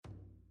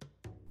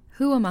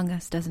Who among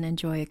us doesn't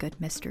enjoy a good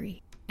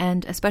mystery?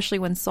 And especially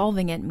when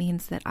solving it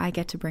means that I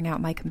get to bring out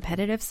my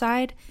competitive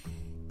side,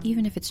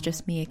 even if it's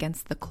just me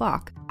against the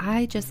clock.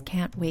 I just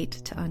can't wait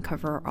to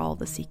uncover all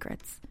the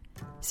secrets.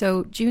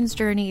 So June's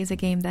Journey is a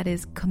game that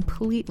is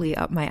completely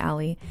up my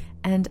alley,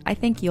 and I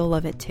think you'll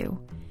love it too.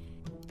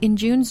 In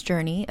June's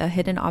Journey, a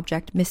hidden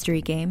object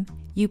mystery game,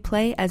 you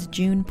play as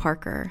June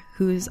Parker,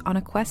 who's on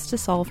a quest to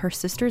solve her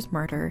sister's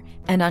murder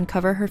and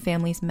uncover her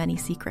family's many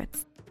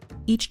secrets.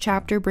 Each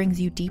chapter brings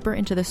you deeper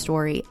into the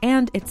story,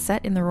 and it's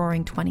set in the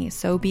Roaring '20s,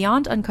 so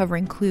beyond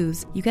uncovering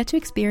clues, you get to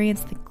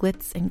experience the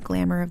glitz and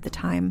glamour of the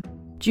time.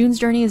 June's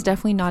Journey is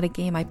definitely not a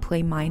game I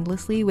play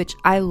mindlessly, which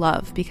I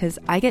love because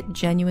I get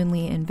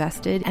genuinely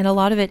invested, and a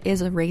lot of it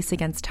is a race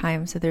against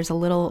time, so there's a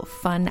little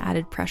fun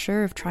added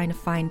pressure of trying to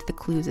find the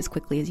clues as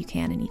quickly as you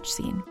can in each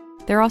scene.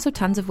 There are also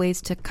tons of ways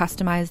to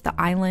customize the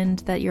island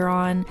that you're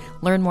on,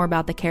 learn more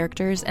about the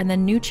characters, and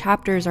then new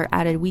chapters are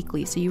added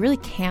weekly, so you really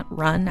can't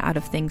run out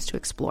of things to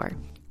explore.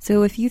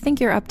 So if you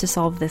think you're up to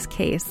solve this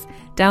case,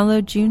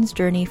 download June's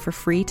Journey for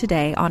free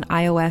today on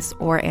iOS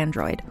or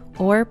Android,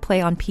 or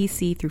play on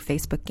PC through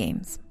Facebook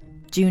Games.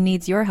 June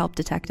needs your help,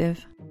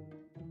 detective.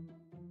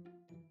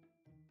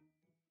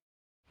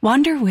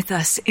 Wander with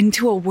us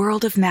into a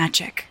world of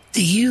magic.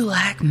 Do you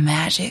like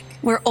magic?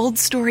 Where old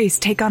stories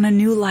take on a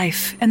new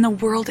life and the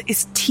world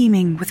is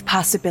teeming with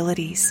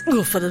possibilities.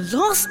 Well, for the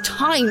last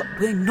time,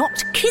 we're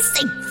not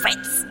kissing,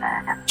 Fritz.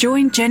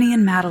 Join Jenny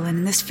and Madeline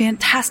in this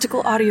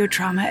fantastical audio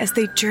drama as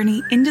they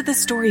journey into the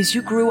stories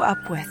you grew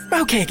up with.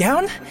 Okay,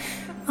 Gown.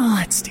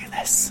 Let's do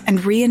this. And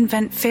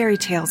reinvent fairy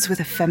tales with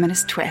a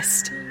feminist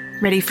twist.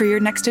 Ready for your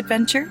next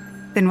adventure?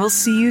 Then we'll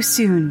see you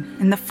soon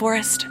in the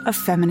forest of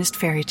feminist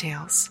fairy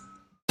tales.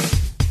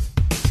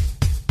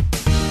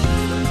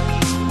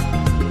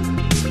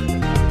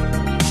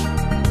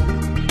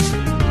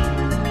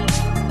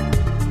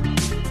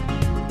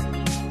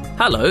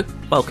 Hello,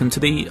 welcome to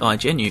the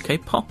IGN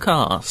UK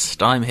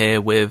podcast. I'm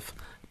here with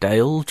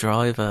Dale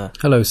Driver.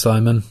 Hello,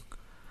 Simon.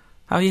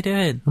 How are you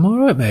doing? I'm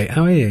alright, mate.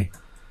 How are you?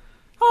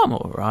 I'm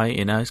alright,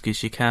 you know, as good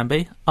as you can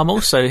be. I'm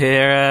also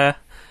here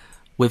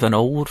with an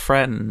old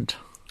friend.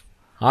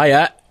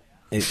 Hiya,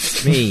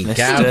 it's me,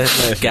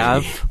 Mr.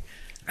 Gav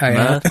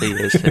Murphy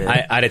is here.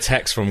 I had a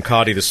text from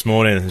Cardi this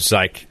morning. It was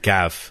like,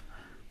 Gav,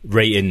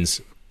 ratings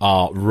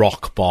are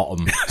rock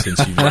bottom since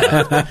you've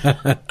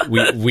left.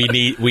 we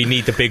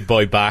need the big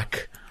boy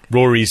back.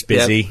 Rory's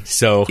busy,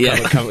 so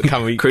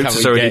can we Croops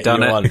has already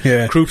done it.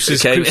 Yeah. Croops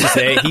is there.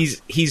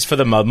 He's for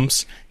the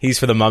mums. He's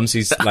for the mums.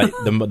 He's like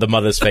the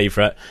mother's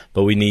favourite.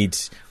 But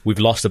we've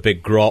lost a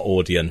big grot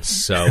audience,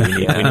 so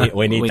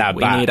we need that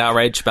back. We need our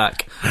edge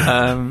back.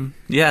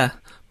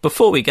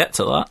 Before we get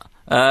to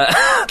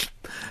that,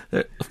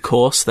 of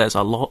course, there's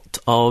a lot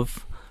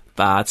of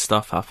bad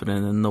stuff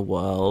happening in the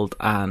world,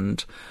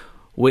 and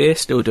we're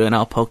still doing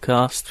our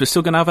podcast. We're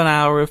still going to have an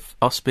hour of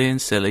us being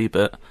silly,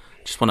 but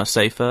just want to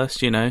say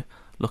first, you know,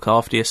 look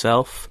after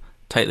yourself.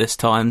 Take this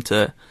time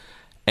to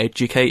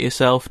educate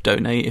yourself.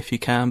 Donate if you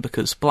can,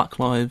 because Black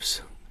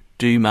lives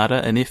do matter.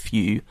 And if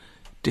you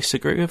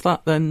disagree with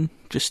that, then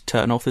just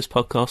turn off this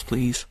podcast,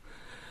 please.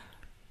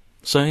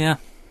 So, yeah,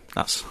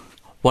 that's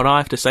what I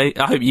have to say.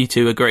 I hope you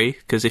two agree,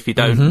 because if you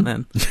don't,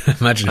 then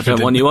Imagine I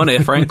don't want you on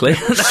here, frankly.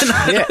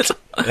 Yeah.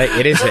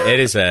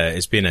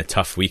 It's been a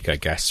tough week, I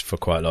guess, for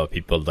quite a lot of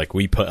people. Like,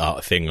 we put out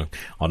a thing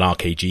on our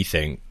KG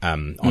thing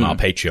on our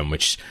Patreon,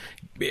 which,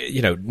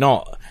 you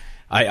know,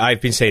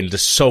 I've been saying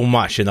there's so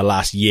much in the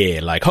last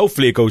year, like,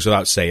 hopefully it goes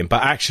without saying,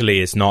 but actually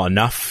it's not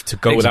enough to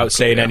go without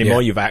saying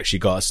anymore. You've actually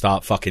got to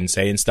start fucking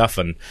saying stuff.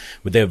 And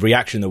with the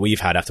reaction that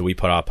we've had after we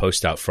put our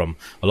post out from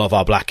a lot of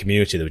our black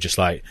community, they were just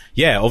like,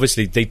 yeah,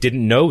 obviously they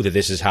didn't know that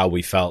this is how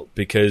we felt,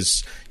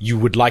 because you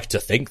would like to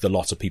think that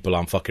lots of people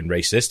aren't fucking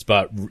racist,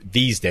 but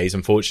these days,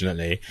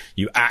 unfortunately,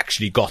 you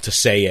actually got to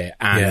say it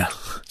and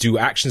do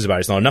actions about it.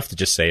 It's not enough to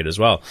just say it as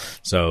well.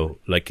 So,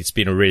 like, it's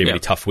been a really, really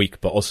tough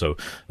week, but also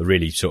a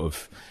really sort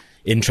of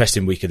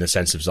interesting week in the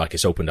sense of, like,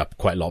 it's opened up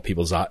quite a lot of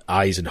people's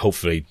eyes, and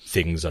hopefully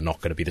things are not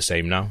going to be the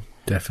same now.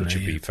 Definitely, which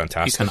would be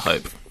fantastic. You can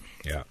hope.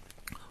 Yeah,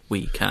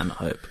 we can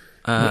hope.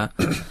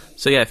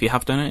 So yeah, if you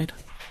have donated,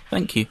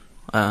 thank you.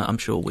 I'm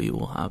sure we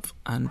will have,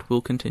 and we'll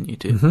continue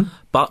to.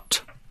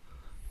 But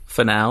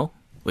for now,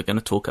 we're going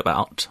to talk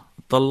about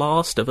The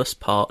Last of Us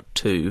Part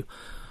 2.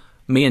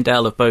 Me and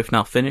Dale have both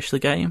now finished the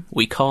game.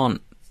 We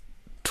can't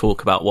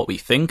talk about what we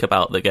think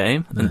about the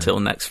game until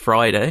next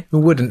Friday. We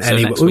wouldn't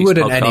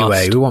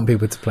anyway. We want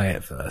people to play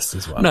it first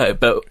as well. No,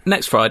 but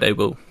next Friday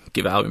we'll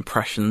give our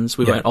impressions.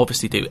 We won't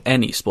obviously do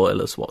any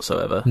spoilers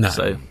whatsoever. No.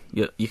 So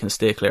you can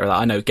steer clear of that.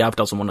 I know Gav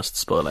doesn't want us to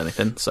spoil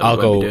anything, so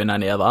we won't be doing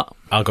any of that.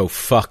 I'll go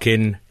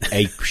fucking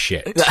ape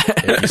shit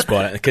if you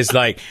spoil it. Because,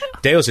 like,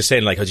 Dale's just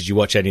saying, like, oh, did you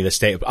watch any of the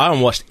state? I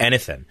haven't watched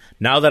anything.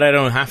 Now that I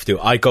don't have to,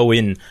 I go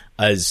in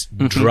as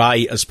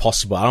dry as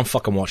possible. I don't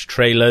fucking watch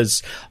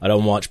trailers. I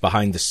don't watch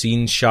behind the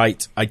scenes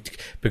shite.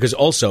 Because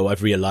also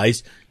I've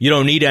realised you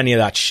don't need any of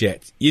that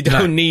shit. You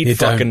don't need you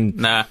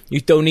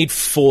don't need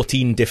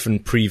 14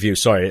 different previews.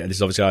 Sorry, this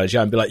is obviously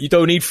IGN, but like, you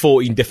don't need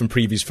 14 different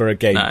previews for a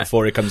game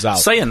before it comes out.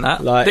 Saying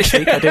that, this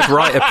week I did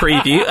write a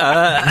preview.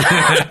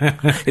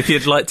 If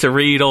you'd like to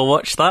read or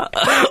watch that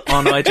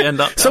on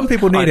IGN. Some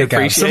people need it,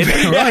 Gav. Some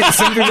people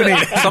need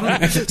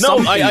it.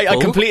 I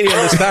completely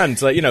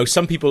understand. Like, you know,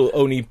 some people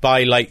only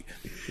buy like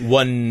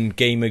one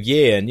game a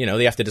year, and you know,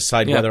 they have to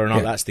decide whether or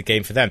not that's the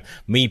game for them.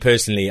 Me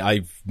personally,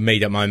 I've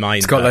made up my mind.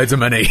 It's got loads of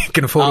money,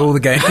 can afford all the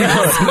games.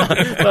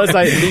 I was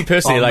like, me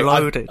personally,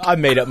 like, I've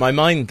made up my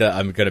mind that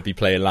I'm going to be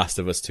playing Last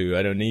of Us 2.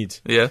 I don't need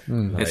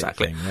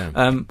exactly.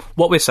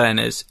 What we're saying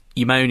is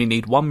you may only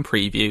need one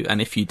preview,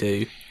 and if you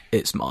do,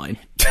 it's mine.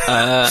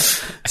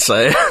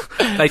 So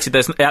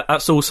basically,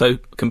 that's also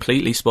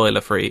completely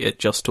spoiler free. It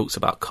just talks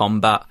about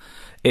combat.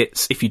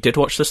 If you did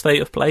watch the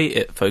state of play,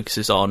 it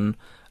focuses on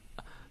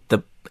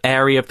the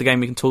area of the game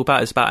we can talk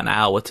about. Is about an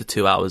hour to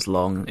 2 hours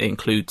long. It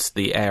includes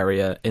the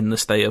area in the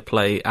state of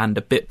play and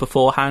a bit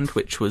beforehand,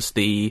 which was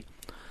the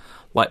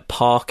like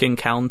park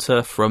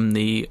encounter from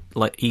the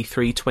like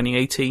E3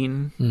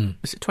 2018.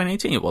 Was it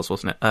 2018? It was,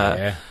 wasn't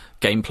it?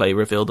 Gameplay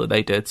reveal that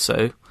they did.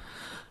 So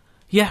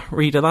yeah,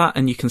 read of that,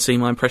 and you can see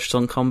my impressions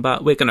on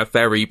combat. We're going to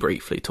very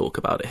briefly talk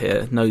about it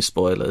here, no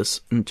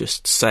spoilers, and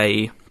just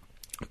say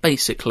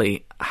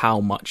basically how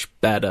much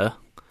better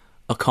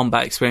a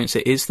combat experience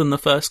it is than the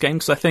first game.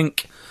 Because I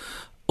think,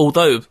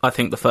 although I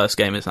think the first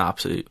game is an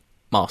absolute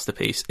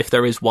masterpiece, if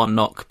there is one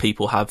knock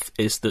people have,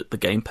 is that the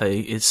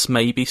gameplay is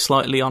maybe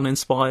slightly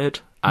uninspired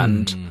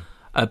and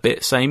a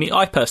bit samey.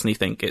 I personally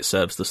think it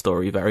serves the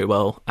story very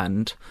well,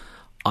 and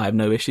I have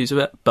no issues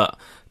with it, but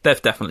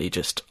they've definitely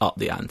just upped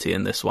the ante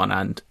in this one,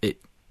 and it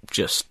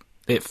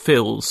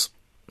feels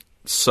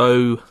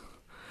so...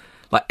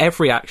 like,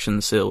 every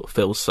action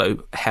feels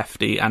so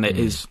hefty, and it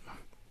is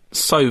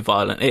so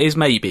violent. It is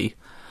maybe,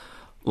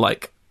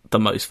 like, the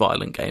most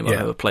violent game I've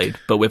ever played,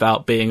 but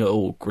without being at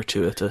all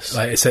gratuitous.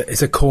 Like,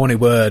 it's a corny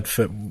word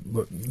for,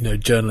 you know,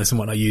 journalists and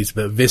whatnot use,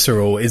 but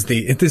visceral this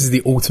is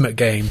the ultimate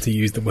game to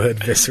use the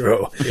word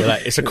visceral. Yeah,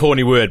 like, it's a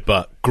corny word,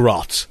 but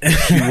grot.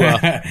 Pure,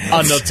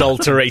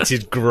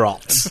 unadulterated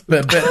grot.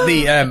 But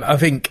the I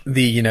think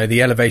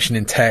the elevation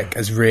in tech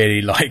has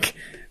really, like,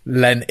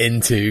 lent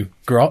into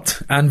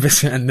grot and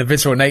the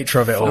visceral nature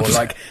of it all.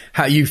 Like,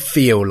 how you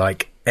feel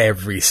like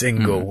every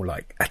single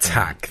like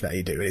attack that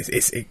you do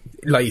is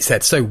like you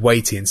said, so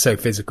weighty and so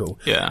physical.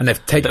 And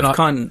they've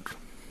kind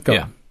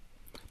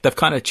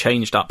of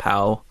changed up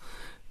how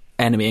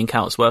enemy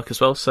encounters work as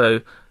well.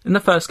 So in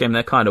the first game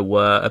they kind of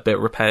were a bit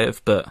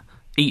repetitive, but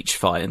each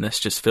fight in this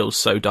just feels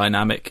so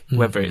dynamic.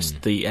 Whether it's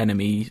the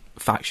enemy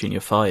faction you're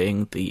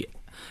fighting, the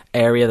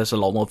area, there's a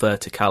lot more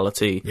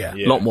verticality,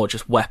 a lot more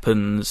just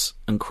weapons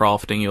and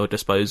crafting at your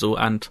disposal.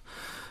 And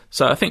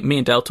so I think me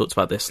and Dale talked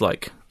about this,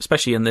 like,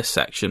 especially in this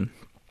section,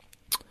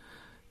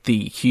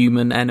 the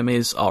human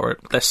enemies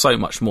they're so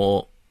much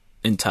more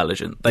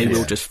intelligent. They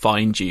will just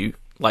find you.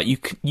 Like,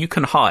 you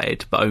can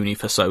hide, but only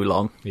for so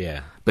long.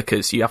 Yeah.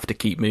 Because you have to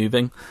keep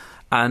moving.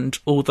 And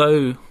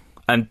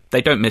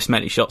they don't miss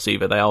many shots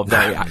either. They are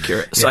very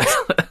accurate. So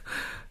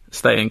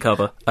stay in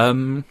cover.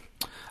 And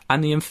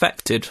the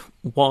infected,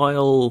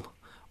 while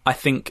I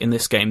think in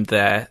this game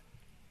they're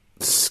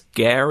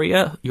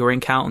scarier, your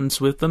encounters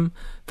with them,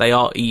 they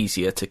are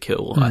easier to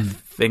kill.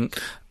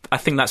 I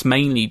think that's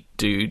mainly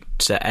due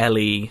to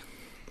Ellie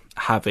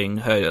having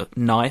her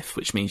knife,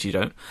 which means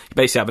you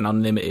basically have an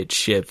unlimited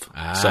shiv,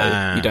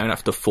 so you don't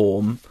have to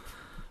form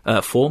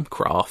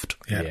craft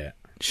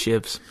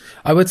shivs.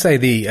 I would say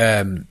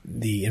the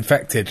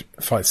infected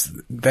fights,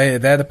 they're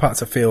the parts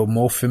that feel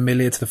more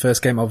familiar to the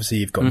first game. Obviously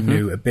you've got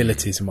new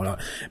abilities and whatnot,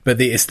 but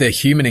it's the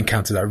human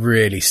encounters that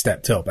really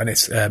stepped up, and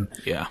it's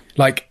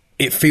like,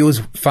 it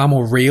feels far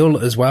more real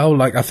as well.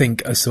 Like, I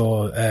think I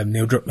saw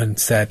Neil Druckmann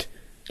said,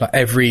 like,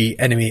 every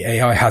enemy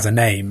AI has a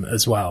name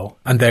as well,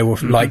 and they will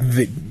like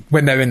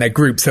when they're in their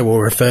groups, they will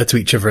refer to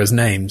each other as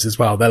names as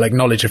well. They'll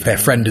acknowledge if their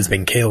friend has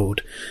been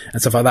killed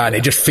and stuff like that. And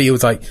it just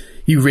feels like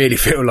you really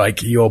feel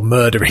like you're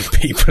murdering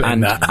people in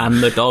that.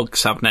 And the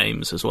dogs have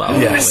names as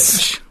well.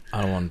 Yes, which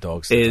I don't want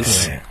dogs.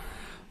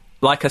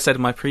 Like I said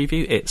in my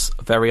preview, it's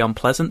very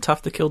unpleasant to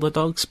have to kill the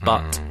dogs,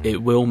 but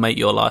it will make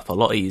your life a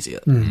lot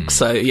easier.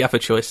 So you have a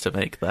choice to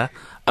make there.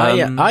 So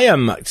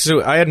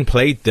I hadn't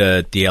played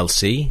the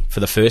DLC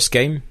for the first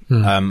game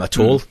at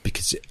all,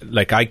 because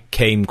like I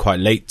came quite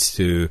late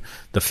to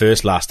the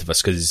first Last of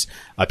Us, because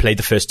I played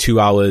the first 2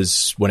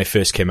 hours when it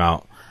first came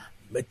out.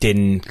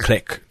 Didn't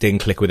click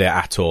with it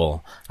at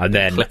all, and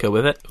then clicker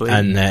with it,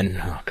 and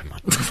then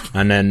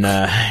and then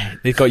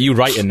they've got you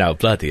writing now,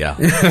 bloody hell.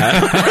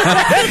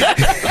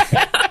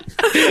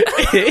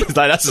 It's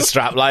like, that's a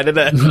strap line, isn't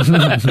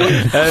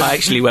it? I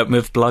actually went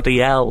with bloody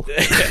hell.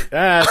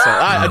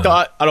 I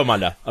don't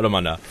mind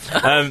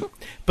that.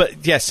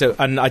 But yeah, so,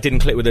 and I didn't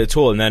click with it at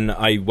all, and then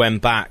I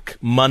went back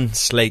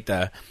months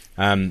later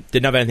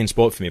Didn't have anything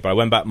spoiled for me, but I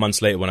went back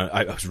months later when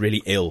I was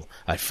really ill.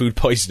 I had food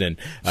poisoning,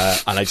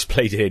 and I just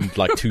played it in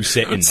like 2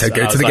 sittings. So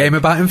go to the game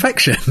about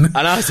infection. And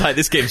I was like,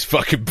 this game's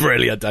fucking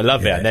brilliant. I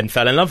love it. And then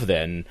fell in love with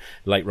it, and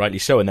like rightly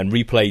so. And then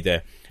replayed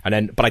it,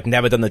 but I'd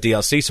never done the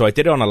DLC, so I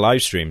did it on a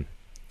live stream.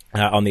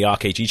 On the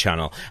RKG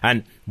channel.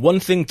 And one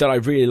thing that I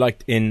really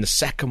liked in the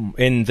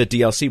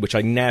DLC, which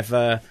I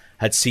never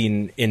had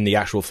seen in the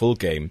actual full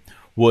game,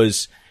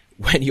 was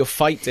when you're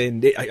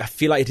fighting. I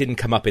feel like it didn't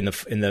come up in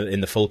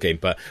the full game,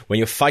 but when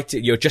you're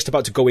fighting, you're just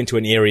about to go into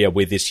an area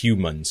with these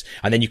humans,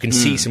 and then you can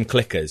see some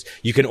clickers.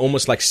 You can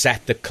almost like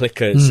set the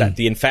clickers, set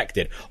the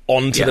infected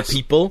onto the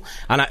people,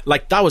 and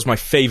that was my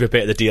favorite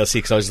bit of the DLC,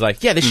 because I was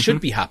like, yeah, this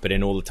should be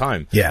happening all the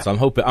time. Yeah, so I'm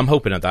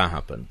hoping that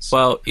happens.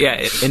 Well,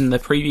 yeah, in the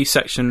preview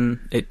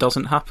section it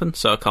doesn't happen,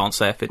 so I can't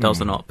say if it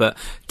does or not. But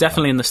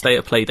definitely in the state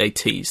of play they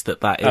tease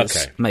that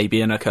is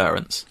maybe an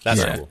occurrence.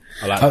 That's cool.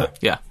 I like that.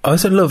 Yeah, I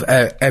also love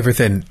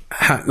everything.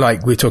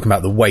 Like we're talking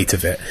about the weight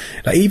of it,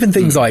 like even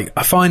things like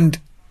I find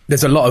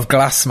there's a lot of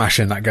glass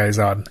smashing that goes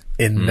on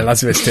in The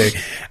Last of Us 2,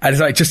 and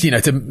it's like just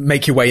to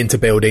make your way into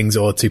buildings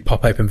or to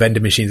pop open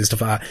vending machines and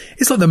stuff like that.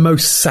 It's like the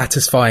most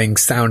satisfying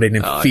sounding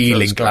and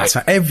feeling glass.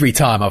 Every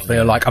time I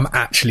feel like I'm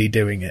actually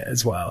doing it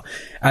as well.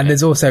 And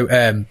there's also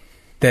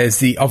there's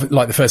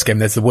the first game.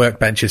 There's the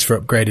workbenches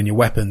for upgrading your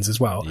weapons as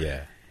well.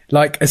 Yeah.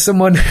 Like, as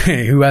someone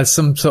who has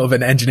some sort of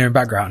an engineering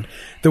background,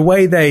 the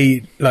way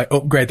they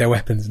upgrade their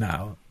weapons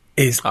now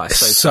is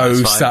so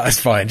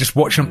satisfying. Just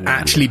watch them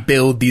actually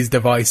build these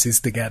devices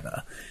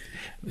together.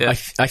 Yeah.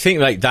 I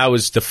think that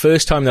was the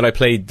first time that I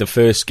played the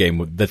first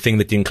game. The thing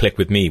that didn't click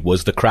with me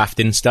was the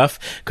crafting stuff,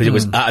 because it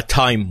was at a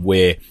time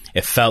where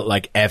it felt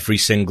like every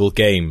single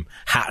game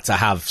had to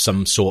have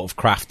some sort of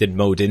crafted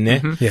mode in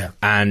there.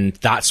 And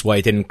that's why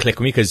it didn't click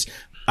with me, because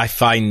I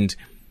find...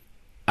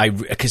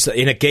 because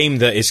in a game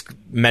that is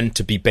meant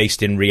to be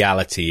based in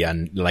reality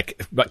and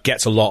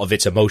gets a lot of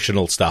its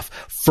emotional stuff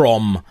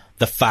from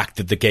the fact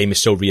that the game is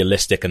so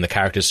realistic and the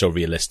characters so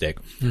realistic,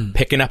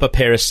 picking up a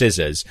pair of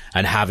scissors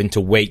and having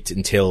to wait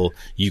until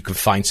you can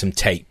find some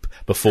tape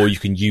before you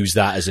can use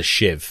that as a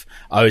shiv,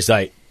 I was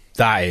like,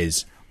 that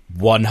is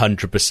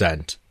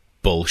 100%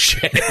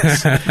 bullshit.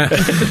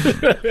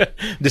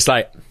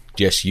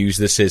 Just use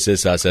the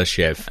scissors as a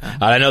shiv.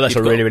 And I know that's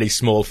a really, really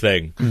small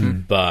thing,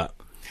 but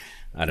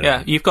I don't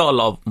know. You've got a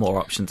lot more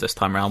options this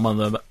time around.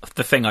 One of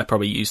the thing I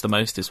probably use the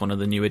most is one of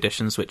the new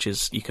additions, which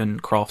is you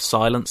can craft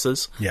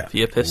silencers for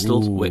your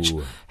pistols, which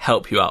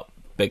help you out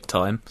big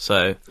time.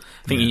 So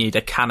I think you need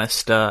a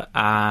canister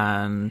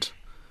and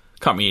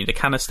a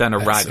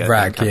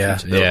rag.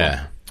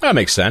 Yeah. That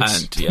makes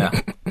sense.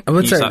 And I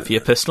would use say that for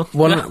your pistol.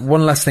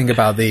 One last thing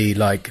about the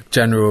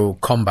general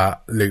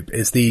combat loop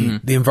is the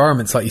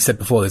environments, like you said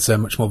before. There's so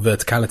much more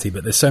verticality,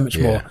 but there's so much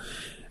more.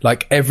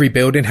 Like, every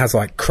building has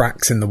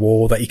cracks in the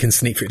wall that you can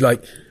sneak through.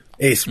 Like,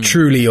 it's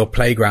truly your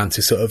playground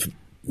to sort of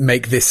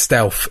make this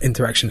stealth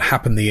interaction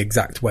happen the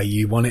exact way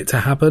you want it to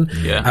happen.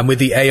 Yeah. And with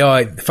the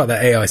AI, the fact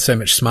that AI is so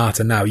much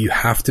smarter now, you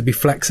have to be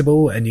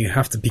flexible and you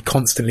have to be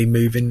constantly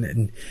moving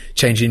and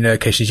changing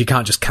locations. You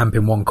can't just camp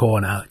in one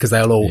corner, because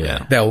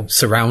they'll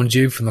surround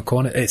you from the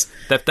corner.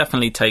 They've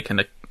definitely taken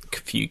a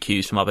few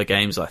cues from other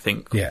games, I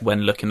think,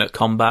 when looking at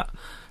combat.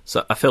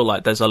 So I feel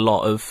like there's a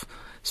lot of...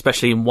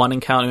 Especially in one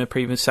encounter in the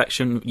previous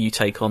section, you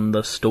take on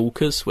the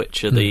Stalkers,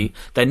 which are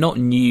they're not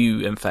new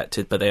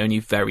infected, but they only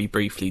very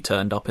briefly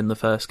turned up in the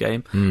first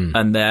game.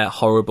 And they're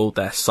horrible,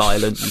 they're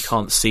silent, you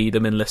can't see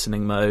them in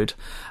listening mode.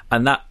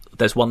 And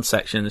there's one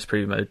section in this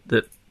preview mode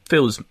that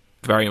feels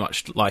very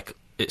much like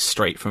it's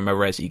straight from a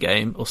Resi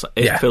game.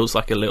 It feels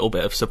like a little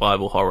bit of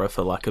survival horror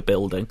for a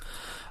building.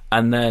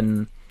 And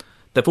then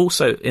they've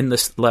also, in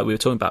this, like we were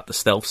talking about, the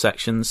stealth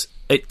sections,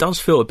 it does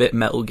feel a bit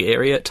Metal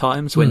Gear-y at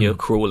times when you're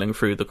crawling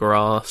through the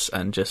grass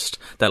and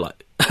they're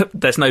like,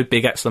 there's no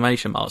big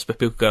exclamation marks, but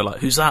people go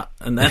who's that?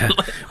 And then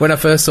when I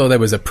first saw there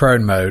was a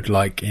prone mode,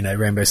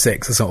 Rainbow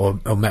Six or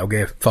Metal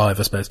Gear 5,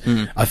 I suppose,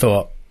 I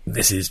thought,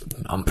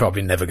 I'm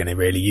probably never going to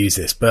really use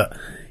this, but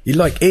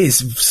it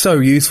is so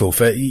useful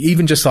for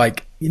even just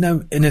in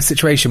a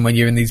situation when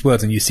you're in these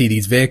worlds and you see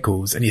these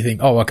vehicles and you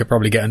think, I could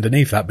probably get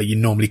underneath that, but you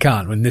normally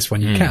can't. When this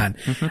one you can,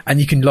 and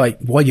you can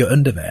while you're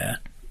under there,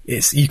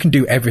 you can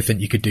do everything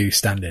you could do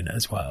standing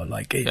as well.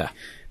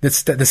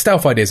 The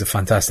stealth ideas are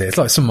fantastic.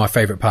 It's some of my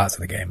favourite parts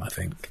of the game, I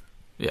think.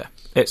 Yeah,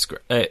 it's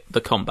great.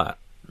 The combat,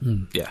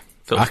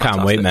 I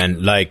can't wait,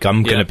 man.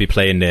 I'm going to be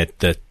playing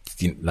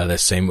the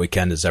same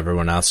weekend as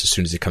everyone else as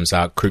soon as it comes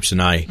out. Croops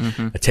and I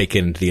are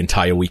taking the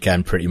entire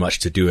weekend pretty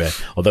much to do it,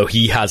 although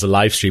he has a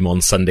live stream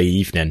on Sunday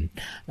evening.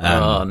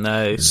 Oh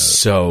no.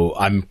 So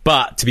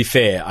but to be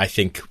fair, I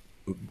think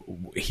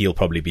he'll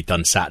probably be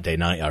done Saturday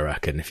night, I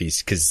reckon, if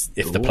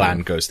the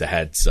plan goes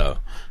ahead. So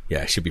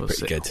yeah, it should be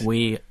pretty good.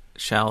 We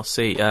shall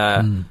see.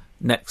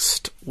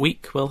 Next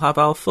week we'll have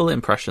our full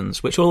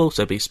impressions, which will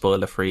also be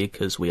spoiler free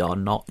because we are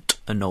not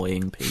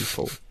annoying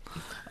people.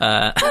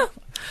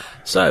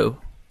 So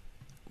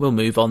we'll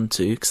move on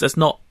to, because there's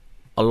not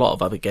a lot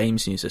of other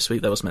games news this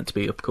week. There was meant to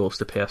be, of course,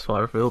 the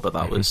PS5 reveal, but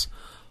that was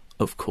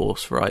of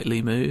course,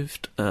 rightly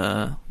moved.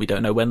 We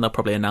don't know when. They'll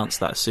probably announce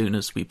that as soon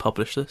as we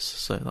publish this,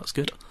 so that's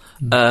good.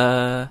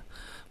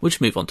 We'll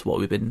just move on to what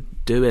we've been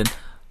doing.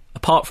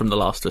 Apart from The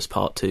Last of Us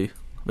Part 2,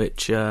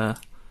 which, well,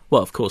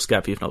 of course,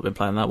 Gab, you've not been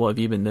playing that. What have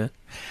you been doing?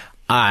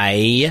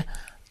 Out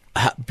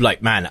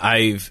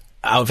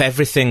of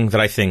everything that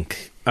I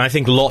think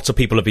lots of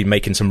people have been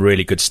making some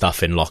really good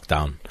stuff in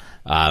lockdown.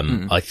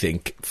 I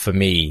think, for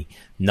me,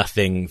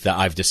 nothing that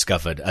I've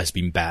discovered has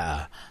been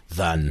better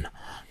than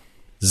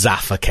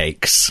Zaffa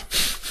cakes.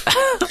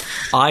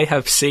 I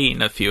have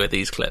seen a few of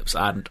these clips,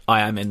 and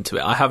I am into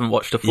it. I haven't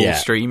watched a full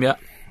stream yet.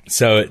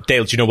 So,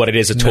 Dale, do you know what it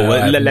is at all?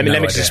 Let me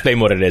just explain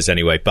what it is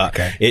anyway. But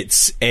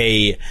it's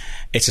a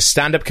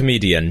stand-up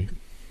comedian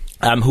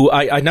who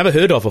I never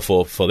heard of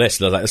before for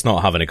this. Like, it's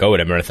not having a go at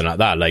him or anything like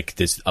that. Like,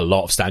 there's a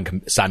lot of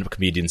stand-up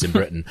comedians in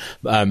Britain.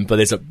 But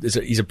he's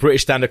a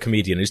British stand-up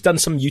comedian who's done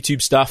some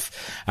YouTube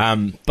stuff.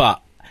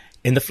 But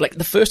in the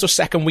first or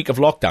second week of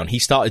lockdown, he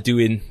started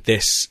doing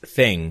this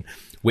thing,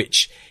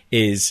 which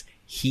is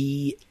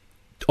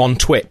on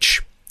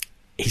Twitch,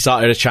 he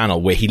started a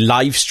channel where he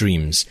live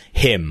streams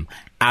him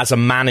as a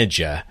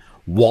manager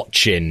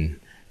watching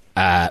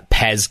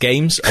Pez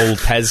games, old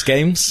Pez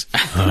games.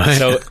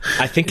 So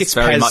I think it's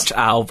very Pez, much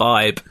our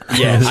vibe.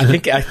 Yeah,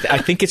 I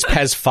think it's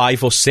Pez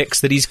 5 or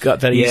 6 that he's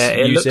got. That he's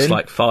it using. Looks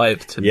like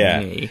 5 to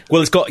me.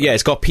 Well,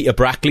 it's got Peter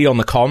Brackley on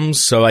the comms,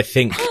 so I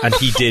think, and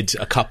he did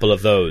a couple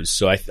of those,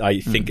 so I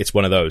think it's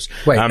one of those.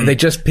 Wait, are they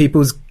just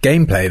people's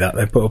gameplay that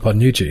they put up on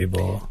YouTube,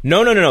 or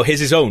no?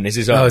 His own.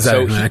 Oh,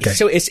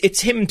 So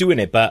it's him doing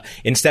it, but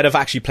instead of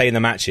actually playing the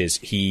matches,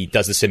 he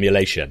does the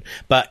simulation.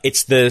 But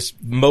it's the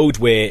mode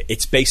where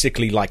it's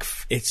basically like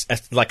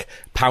like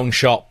Pound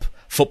Shop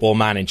Football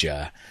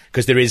Manager,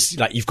 because there is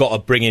like you've got to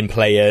bring in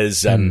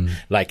players and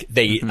like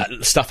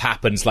stuff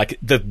happens. Like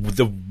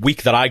the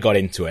week that I got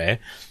into it,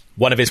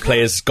 one of his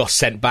players got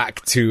sent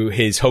back to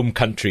his home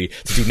country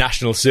to do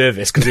national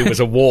service because it was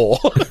a war.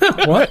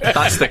 What?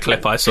 That's the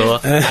clip I saw.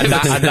 and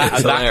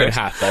that could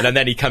happen, and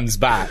then he comes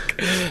back.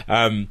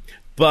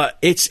 But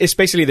it's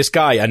basically this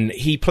guy, and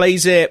he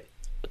plays it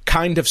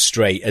kind of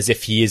straight as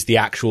if he is the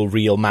actual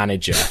real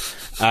manager.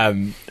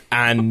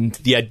 And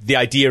the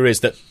idea is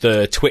that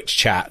the Twitch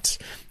chat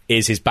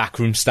is his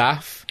backroom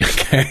staff.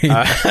 Okay.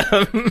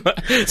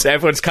 So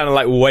everyone's kind of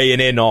like weighing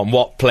in on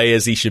what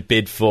players he should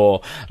bid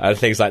for and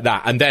things like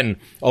that. And then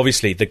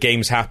obviously the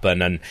games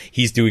happen and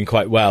he's doing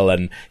quite well.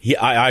 And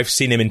I've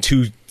seen him in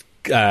 2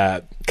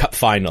 cup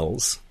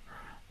finals.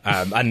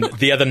 And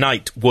the other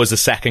night was the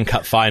second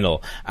cup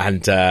final,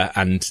 and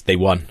they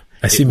won.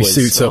 I assume he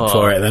suits up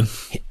for it then.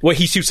 Well,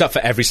 he suits up for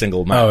every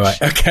single match. Oh,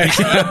 right. Okay.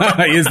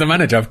 He is the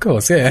manager, of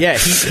course, yeah. Yeah,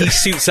 he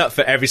suits up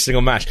for every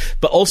single match.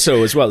 But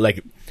also, as well,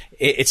 like,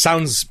 it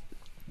sounds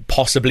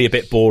possibly a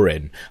bit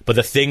boring, but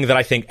the thing that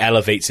I think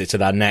elevates it to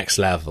that next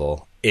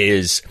level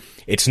is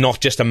it's not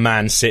just a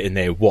man sitting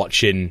there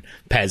watching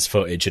Pez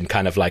footage and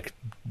kind of, like,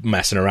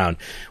 messing around.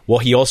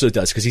 What he also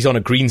does, because he's on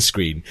a green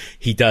screen,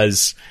 he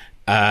does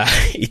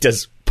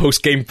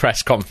post-game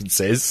press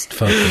conferences.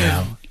 Fucking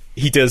hell.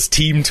 He does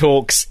team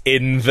talks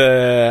in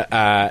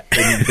the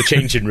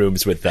changing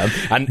rooms with them,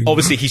 and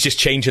obviously he's just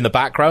changing the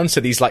background, so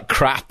these like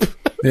crap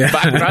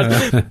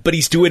background. But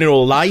he's doing it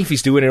all live.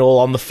 He's doing it all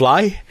on the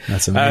fly.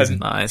 That's amazing.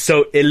 Nice.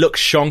 So it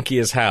looks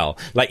shonky as hell.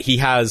 Like he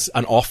has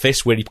an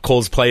office where he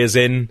calls players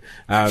in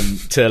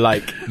to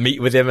like meet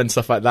with him and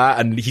stuff like that,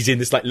 and he's in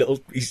this like little.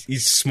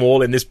 He's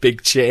small in this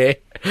big chair.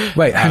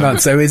 Wait, hang on.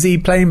 So is he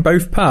playing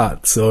both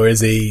parts, or is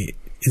he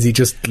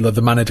just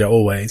the manager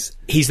always?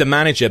 He's the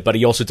manager, but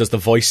he also does the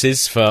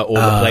voices for all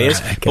the players.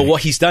 Okay. But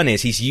what he's done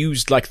is he's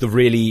used like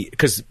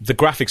because the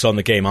graphics on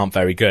the game aren't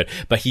very good,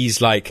 but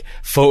he's like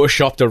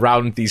photoshopped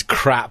around these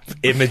crap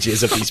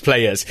images of these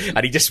players,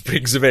 and he just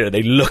brings them in and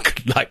they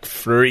look like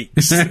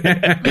freaks.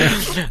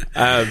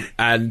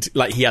 And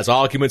like he has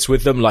arguments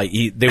with them. Like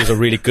there was a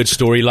really good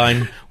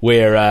storyline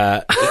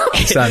where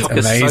sounds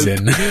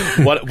amazing.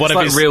 One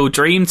of his real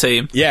dream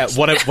team. Yeah,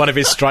 one of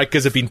his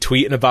strikers have been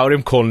tweeting about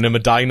him, calling him a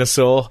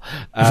dinosaur.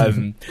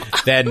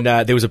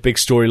 Then there was a big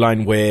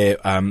storyline where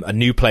a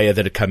new player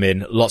that had come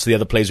in, lots of the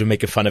other players were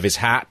making fun of his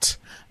hat,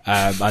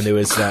 and there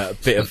was a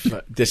bit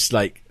of this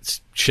like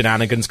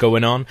shenanigans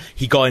going on.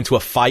 He got into a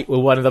fight with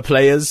one of the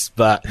players,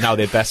 but now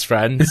they're best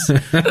friends.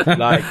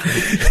 Like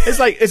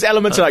it's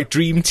elements of like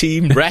dream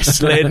team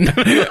wrestling.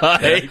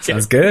 Like,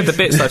 sounds good. The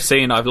bits I've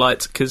seen I've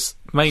liked, because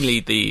mainly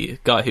the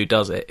guy who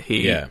does it,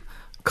 he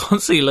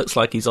constantly looks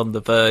like he's on the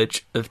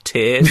verge of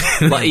tears,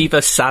 like either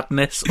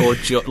sadness or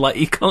joy. Like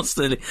he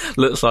constantly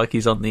looks like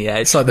he's on the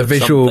edge. It's like the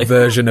visual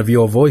version of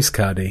your voice,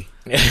 Cardi.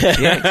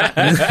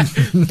 Yeah,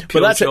 exactly.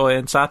 Pure joy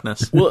and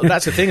sadness. Well,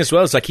 that's the thing as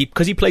well. It's like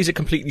because he plays it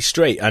completely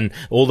straight, and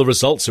all the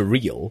results are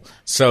real.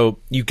 So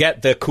you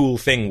get the cool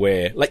thing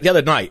where, like the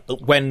other night,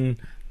 when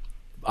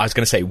I was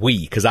going to say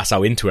because that's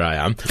how into it I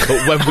am.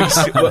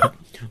 But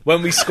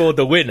when we scored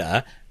the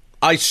winner,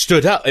 I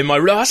stood up in my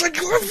room. I was like,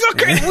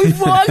 "Fucking, we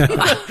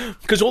won!"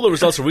 Because all the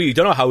results are you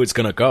don't know how it's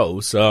going to go.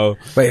 So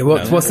wait,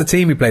 what's the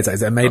team he plays at?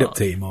 Is it a made-up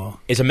team or?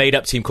 It's a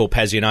made-up team called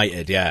Pez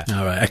United. Yeah.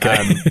 All right.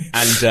 Okay.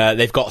 And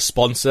they've got a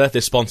sponsor.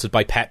 They're sponsored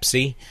by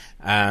Pepsi.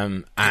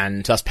 And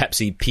that's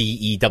Pepsi,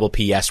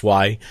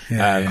 PEPPSY.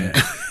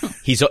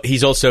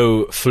 He's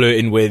also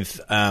flirting with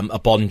a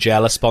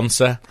Bonjela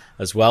sponsor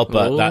as well,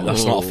 but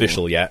that's not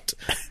official yet.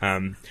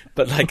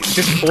 But like,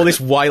 just all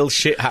this wild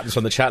shit happens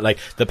on the chat. Like,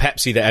 the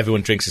Pepsi that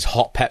everyone drinks is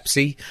hot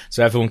Pepsi,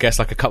 so everyone gets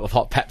like a cup of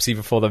hot Pepsi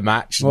before the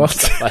match. And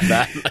stuff like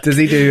that. Does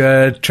he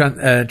do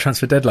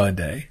transfer deadline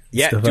day?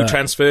 Yeah, do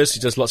transfers. He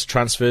does lots of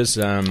transfers.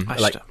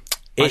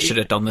 I should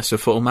have done this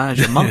with Football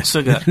Manager months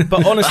ago.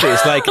 But honestly,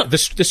 it's like the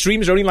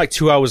streams are only like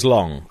 2 hours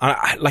long.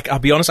 I'll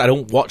be honest, I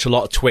don't watch a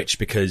lot of Twitch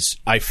because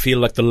I feel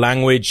like the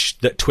language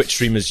that Twitch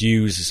streamers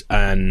use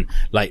and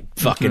like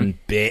fucking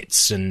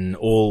bits and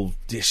all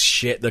this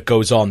shit that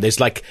goes on. There's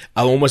like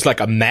almost like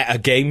a meta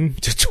game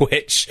to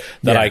Twitch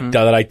that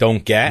I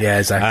don't get. Yeah,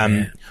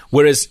 exactly.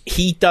 Whereas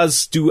he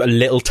does do a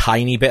little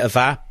tiny bit of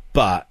that,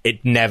 but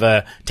it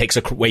never takes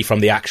away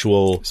from the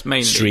actual it's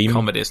mainly stream.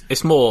 Comedy.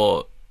 It's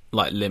more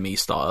like Limmy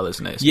style,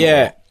 isn't it?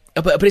 It's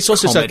but it's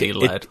also like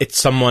led. it's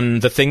someone.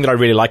 The thing that I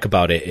really like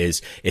about it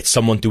is it's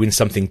someone doing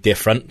something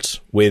different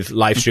with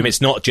live stream.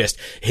 It's not just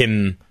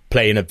him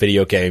playing a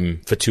video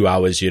game for 2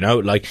 hours, you know,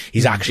 like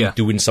he's actually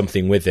doing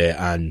something with it.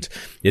 And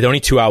it's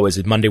only 2 hours.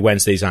 It's Monday,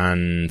 Wednesdays,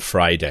 and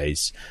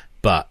Fridays.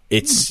 But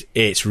it's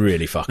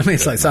really fucking. I mean,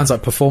 it's good, like sounds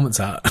like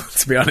performance art,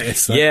 to be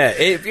honest. Like. Yeah,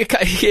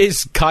 it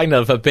is kind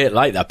of a bit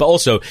like that. But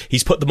also,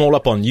 he's put them all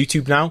up on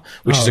YouTube now,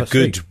 which is a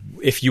good.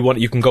 If you want,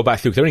 you can go back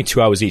through. They're only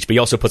 2 hours each, but he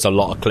also puts a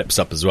lot of clips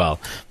up as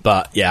well.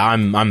 But yeah,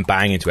 I'm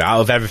banging into it.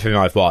 Out of everything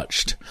I've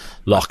watched,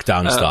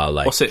 lockdown style,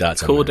 like what's it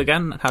that's called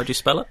again? How do you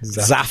spell it?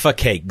 Zaffa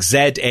Cake,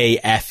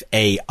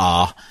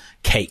 Zafar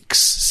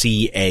Cakes,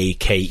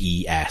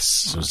 Cakes.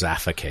 So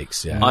Zaffa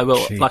Cakes. Yeah, I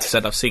will. Like I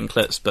said, I've seen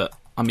clips, but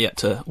I'm yet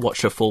to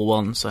watch a full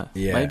one, so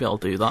maybe I'll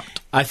do that.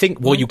 I think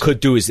what you could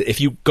do is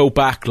if you go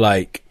back,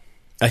 like,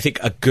 I think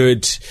a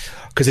good,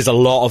 because there's a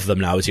lot of them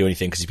now is the only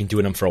thing, because he's been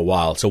doing them for a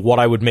while. So what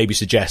I would maybe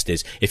suggest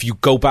is if you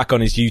go back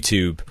on his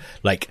YouTube,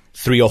 like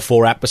 3 or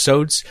 4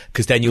 episodes,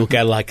 because then you'll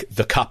get like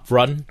the cup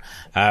run.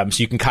 So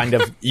you can kind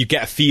of, you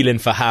get a feeling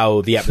for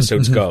how the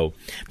episodes go.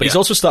 But he's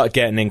also started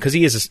getting in, because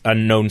he is a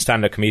known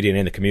stand-up comedian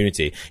in the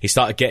community. He's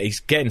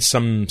getting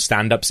some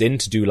stand-ups in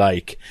to do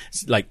like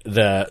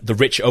the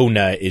rich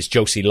owner is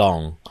Josie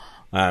Long.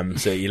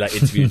 So you like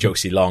interview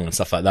Josie Long and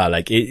stuff like that.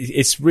 Like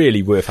it's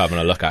really worth having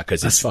a look at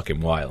because it's fucking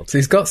wild. So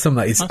he's got some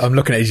that I'm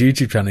looking at his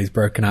YouTube channel. He's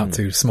broken out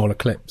to smaller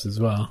clips as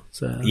well.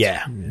 So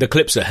yeah, the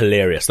clips are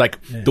hilarious. Like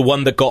the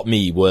one that got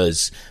me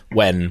was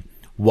when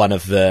one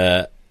of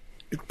the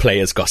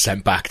players got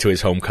sent back to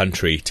his home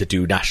country to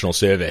do national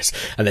service,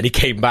 and then he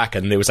came back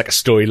and there was like a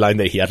storyline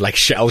that he had like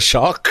shell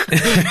shock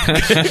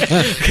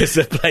because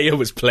the player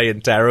was playing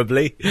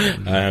terribly.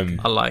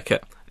 I like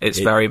it. It's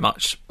very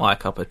much my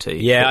cup of tea.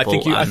 Yeah,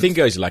 I think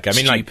guys like. I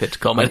mean, stupid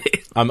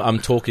comedy. I'm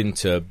talking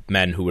to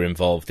men who were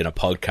involved in a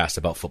podcast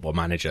about Football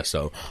Manager,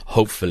 so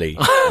hopefully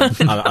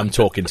I'm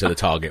talking to the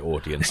target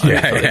audience.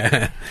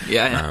 Yeah.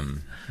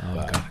 Oh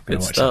God,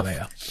 good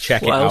stuff.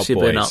 Check it what out, else you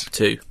boys. been up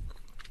to?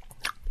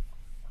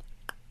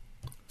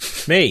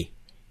 Me?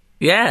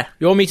 Yeah.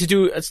 You want me to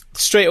do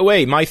straight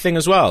away my thing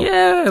as well?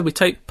 Yeah, we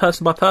take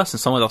person by person.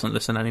 Someone doesn't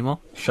listen anymore.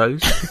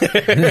 Shows.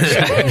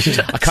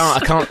 I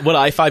can't.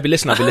 Well, if I'd be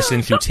listening, I'd be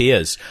listening through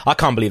tears. I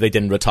can't believe they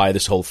didn't retire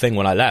this whole thing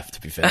when I left,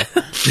 to be fair.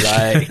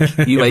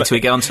 Like, you wait till we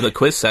get onto the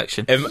quiz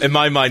section. In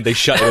my mind, they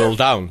shut it all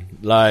down.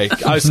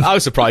 Like, I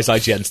was surprised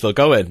IGN's still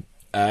going.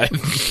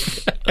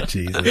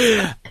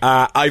 Jesus.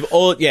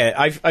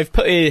 I've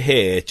put it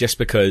here just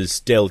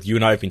because, Dill, you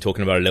and I have been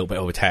talking about it a little bit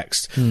over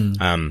text.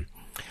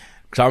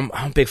 Because I'm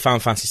a big Final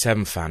Fantasy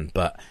 7 fan,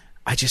 but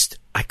I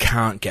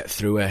can't get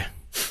through it.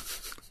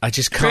 I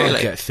just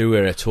can't get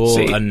through it at all.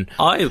 See, and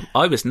I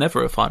was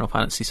never a Final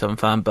Fantasy 7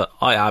 fan, but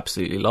I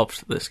absolutely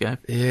loved this game.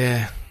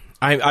 Yeah,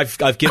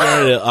 I've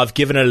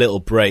given it a little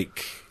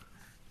break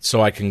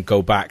so I can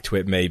go back to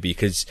it maybe,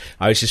 because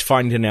I was just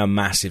finding it a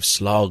massive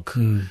slog.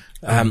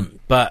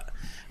 But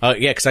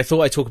because I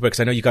thought I'd talk about it because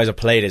I know you guys have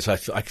played it, so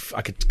I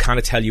could kind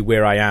of tell you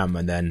where I am,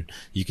 and then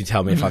you can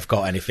tell me if I've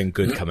got anything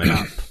good coming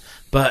up.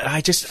 But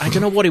I don't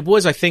know what it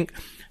was. I think,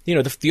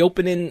 the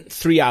opening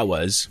 3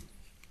 hours,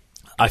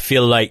 I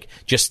feel like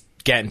just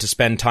getting to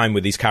spend time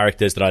with these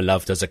characters that I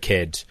loved as a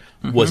kid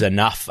was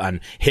enough. And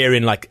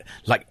hearing like,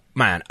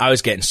 man, I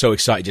was getting so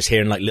excited just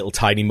hearing like little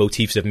tiny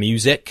motifs of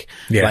music,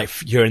 like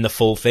hearing the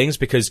full things,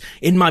 because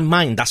in my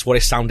mind, that's what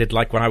it sounded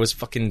like when I was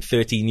fucking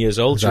 13 years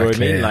old. Exactly, you know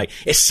what I mean? Like,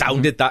 it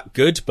sounded that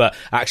good, but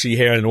actually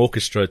hearing an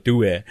orchestra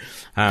do it,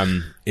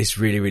 is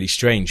really, really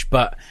strange.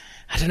 But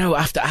I don't know,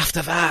 after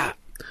that,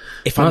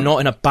 if I'm not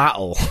in a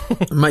battle.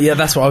 Yeah,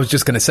 that's what I was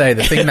just going to say.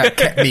 The thing that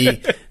kept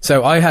me...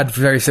 So I had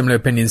very similar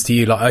opinions to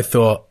you. Like, I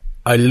thought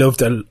I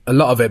loved a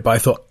lot of it, but I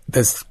thought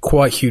there's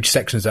quite huge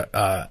sections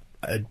that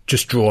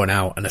just drawn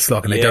out and a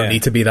slog, and they don't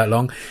need to be that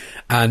long.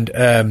 And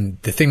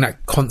the thing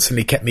that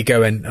constantly kept me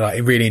going,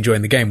 like really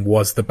enjoying the game,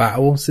 was the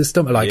battle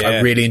system. Like I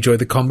really enjoyed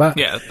the combat.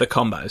 Yeah, the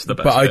combat is the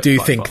best. But I do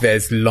by think far.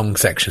 there's long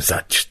sections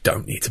that just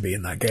don't need to be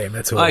in that game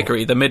at all. I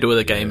agree. The middle of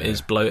the game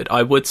is bloated.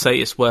 I would say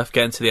it's worth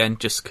getting to the end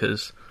just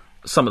because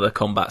some of the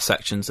combat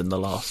sections in the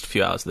last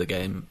few hours of the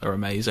game are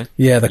amazing.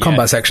 Yeah, the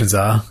combat sections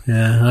are.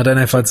 Yeah, I don't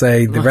know if I'd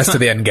say the rest of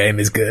the end game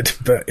is good,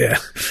 but yeah.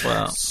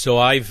 Wow. So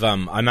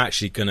I'm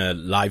actually gonna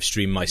live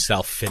stream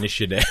myself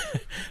finishing it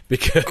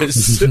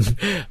because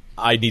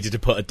I needed to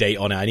put a date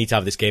on it. I need to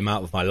have this game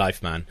out of my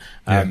life, man.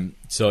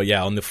 So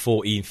yeah, on the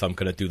 14th, I'm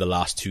gonna do the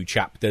last 2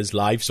 chapters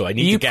live. So I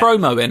need to Are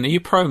you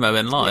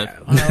promoing live?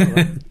 Yeah,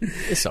 well,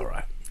 it's all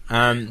right.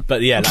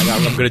 But yeah, like,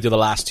 I'm going to do the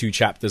last 2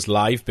 chapters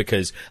live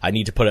because I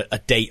need to put a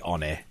date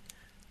on it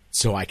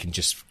so I can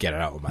just get it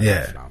out of my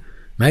life now.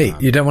 Mate,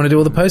 you don't want to do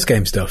all the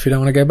post-game stuff. You don't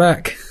want to go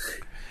back.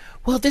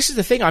 Well, this is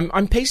the thing.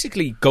 I'm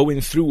basically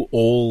going through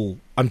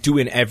I'm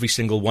doing every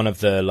single one of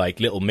the like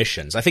little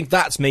missions. I think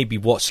that's maybe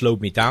what slowed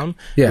me down.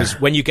 Yeah. Was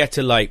when you get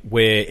to like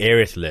where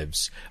Aerith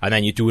lives, and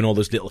then you're doing all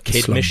those little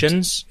kid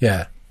missions.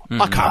 Yeah.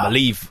 I can't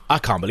believe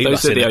Those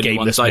that's are in the a only game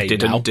ones that's I made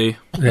didn't now. do.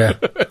 Yeah.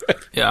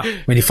 Yeah.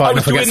 When you're fighting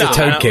up against the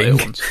Toad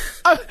King.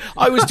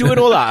 I was doing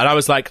all that, and I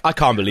was like, I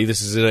can't believe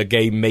this is a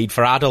game made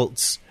for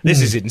adults.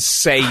 This is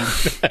insane.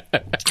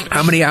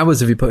 How many hours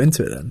have you put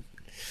into it then?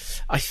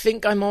 I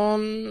think I'm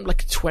on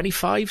like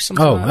 25,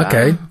 something like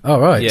okay. that. All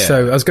right. Yeah.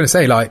 So I was going to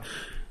say, like,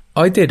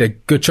 I did a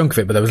good chunk of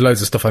it, but there was loads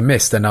of stuff I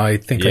missed, and I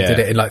think I did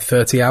it in like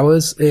 30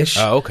 hours-ish.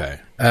 Oh, okay.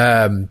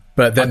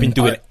 But then I've been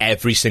doing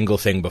every single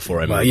thing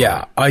before I moved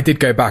on. I did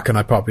go back and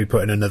I probably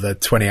put in another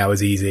 20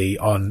 hours easy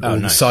on all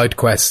the side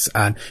quests,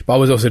 but I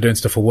was also doing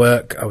stuff for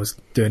work. I was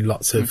doing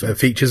lots of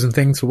features and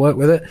things for work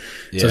with it.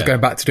 So I was going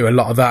back to do a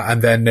lot of that.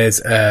 And then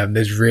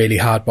there's really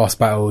hard boss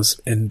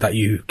battles that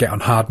you get on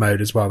hard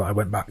mode as well that I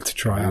went back to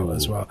try out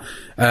as well.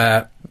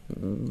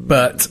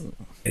 But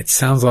it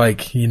sounds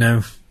like,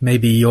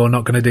 maybe you're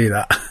not going to do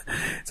that.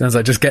 It sounds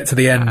like just get to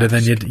the end and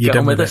then you're Get done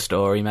on with the it.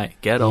 story, mate.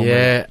 Get on with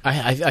Yeah,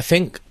 it. I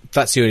think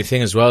that's the only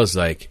thing as well, is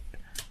like,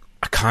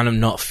 I kind of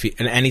not feel,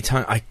 and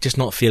anytime, I just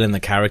not feeling the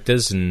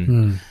characters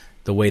and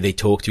the way they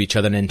talk to each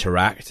other and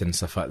interact and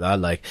stuff like that.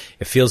 Like,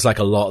 it feels like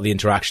a lot of the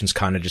interactions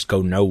kind of just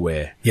go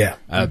nowhere. Yeah.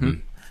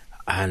 And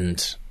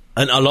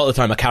a lot of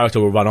the time a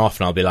character will run off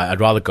and I'll be like, I'd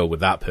rather go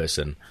with that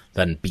person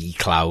than be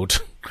Cloud.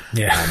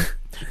 Yeah.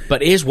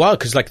 But it is wild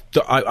because, like,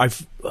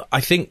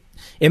 I think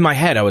in my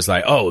head I was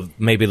like, oh,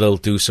 maybe they'll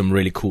do some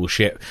really cool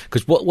shit.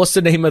 Because what's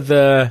the name of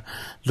the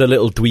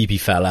little dweeby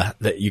fella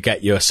that you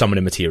get your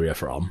summoning materia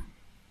from?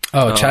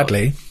 Oh,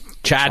 Chadley.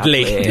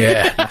 Chadley.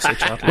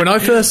 Yeah. When I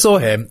first saw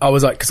him, I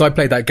was like, because I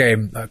played that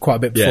game quite a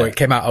bit before it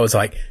came out, I was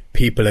like,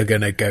 people are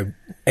going to go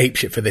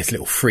apeshit for this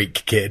little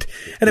freak kid.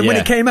 And then when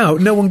it came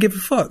out, no one gave a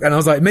fuck. And I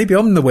was like, maybe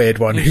I'm the weird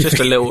one. He was just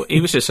a little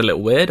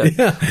weirdo.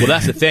 Yeah. Well,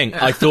 that's the thing.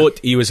 I thought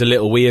he was a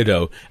little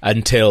weirdo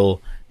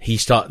until he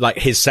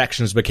his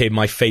sections became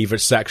my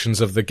favourite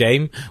sections of the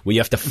game, where you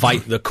have to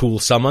fight the cool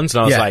summons.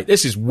 And I was like,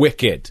 this is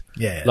wicked.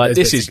 Yeah. Like,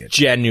 this is good.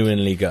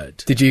 genuinely good.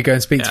 Did you go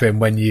and speak to him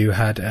when you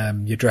had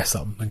your dress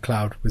on and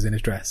Cloud was in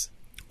his dress?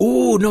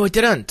 Oh, no, I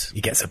didn't.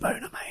 He gets a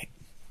boner, mate.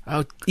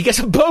 Oh, he gets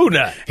a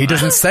boner. He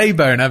doesn't say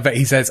boner, but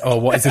he says, oh,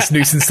 what is this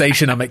new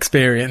sensation I'm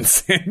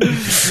experiencing?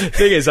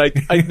 Thing is,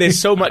 there's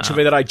so much of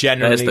it that I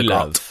genuinely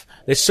love.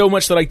 There's so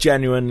much that I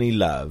genuinely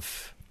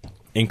love,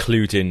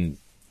 including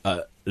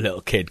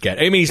little kid I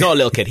mean, he's not a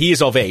little kid. He is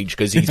of age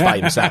because he's by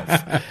himself.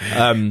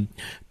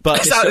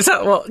 But Is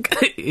that what?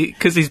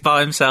 Because he's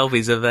by himself,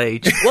 he's of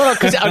age. well,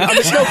 because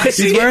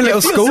He's wearing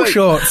little school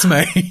shorts,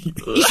 mate.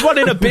 He's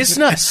running a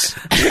business.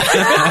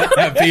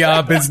 A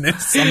VR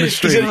business on the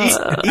street.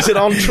 He's an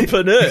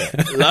entrepreneur.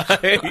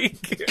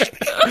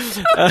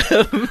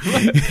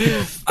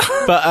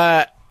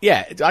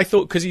 Yeah, I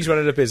thought because he's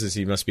running a business,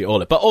 he must be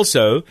all it. But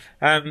also,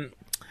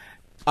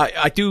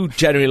 I do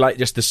generally like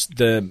just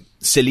the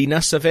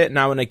silliness of it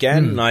now and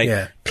again.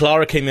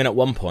 Clara came in at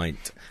one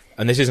point,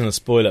 and this isn't a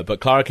spoiler, but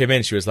Clara came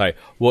in. She was like,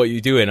 "What are you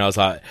doing?" I was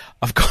like,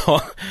 "I've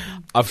got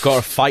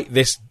to fight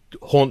this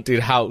haunted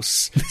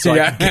house so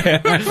I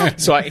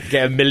can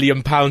get £1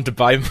 million to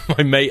buy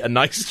my mate a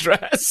nice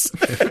dress."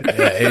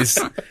 It is.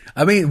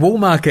 I mean, Wall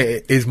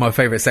Market is my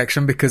favourite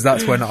section because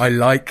that's when I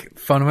like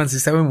Final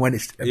Fantasy VII, when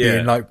it's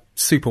being like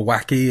super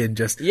wacky and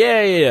just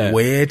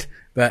weird.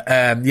 But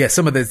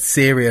some of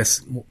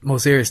the more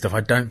serious stuff I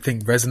don't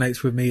think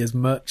resonates with me as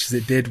much as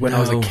it did when I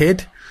was a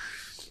kid.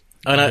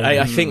 And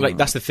I think like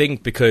that's the thing,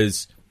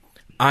 because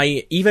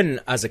even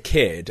as a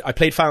kid, I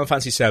played Final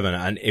Fantasy VII,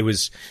 and it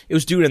was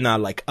doing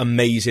that like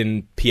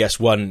amazing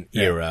PS1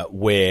 era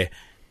where,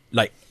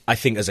 like, I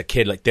think as a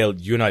kid, like Dale,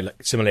 you and I,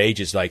 like similar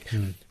ages, like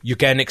you're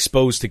getting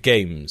exposed to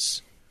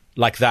games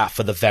like that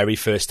for the very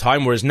first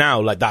time, whereas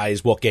now, like, that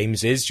is what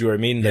games is. Do you know what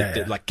I mean?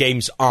 Like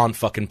games aren't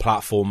fucking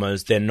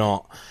platformers. They're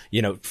not,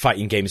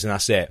 fighting games, and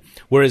that's it.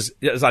 Whereas,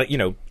 it's like,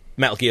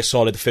 Metal Gear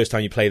Solid, the first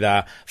time you play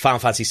that, Final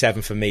Fantasy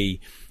VII for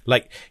me,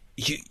 like,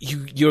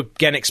 you're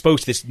getting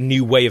exposed to this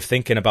new way of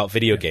thinking about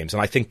video games,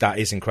 and I think that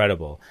is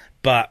incredible.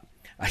 But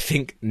I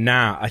think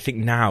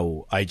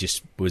now I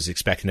just was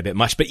expecting a bit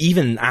much. But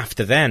even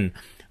after then,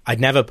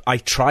 I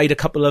tried a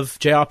couple of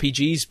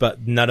JRPGs,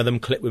 but none of them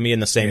clicked with me in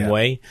the same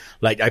way.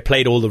 Like, I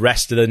played all the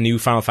rest of the new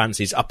Final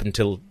Fantasies up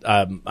until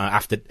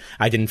after.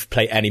 I didn't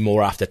play any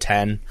more after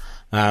 10.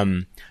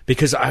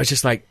 Because I was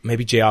just like,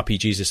 maybe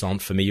JRPGs just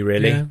aren't for me,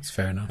 really. Yeah, that's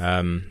fair enough.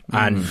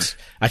 And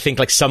I think,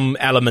 like, some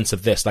elements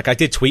of this, like, I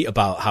did tweet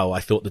about how I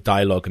thought the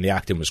dialogue and the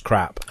acting was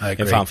crap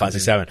in Final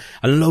Fantasy VII,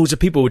 and loads of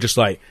people were just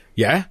like,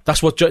 yeah,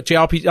 that's what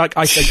JRPG. Like,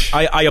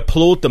 I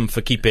applaud them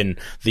for keeping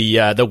the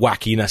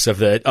wackiness of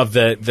the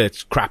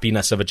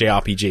crappiness of a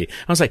JRPG.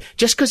 I was like,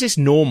 just because it's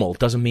normal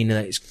doesn't mean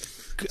that it's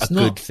a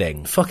good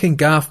thing. Fucking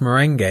Garth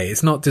Marenghi.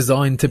 It's not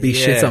designed to be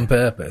shit on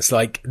purpose.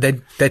 Like,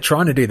 they're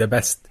trying to do their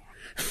best.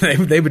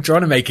 They were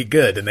trying to make it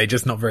good, and they're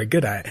just not very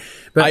good at it.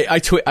 But I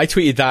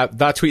tweeted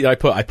that tweet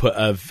that I put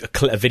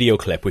a video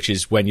clip, which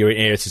is when you're in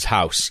Iris'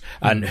 house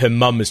and her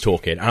mum is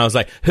talking, and I was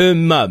like, her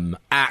mum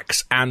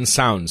acts and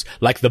sounds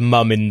like the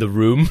mum in the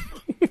room.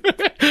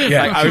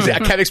 yeah, I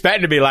kept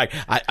expecting to be like,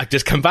 I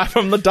just come back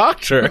from the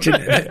doctor.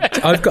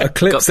 I've got a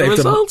clip Got the saved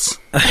results?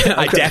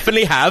 I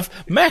definitely have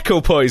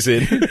Mecco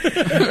poison.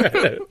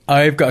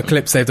 I've got a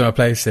clip saved on my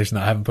PlayStation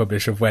that I haven't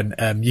published of when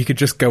you could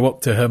just go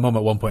up to her mum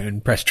at one point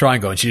and press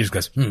triangle, and she just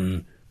goes,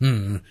 and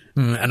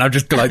I've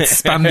just like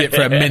spammed it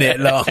for a minute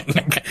long.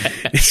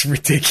 It's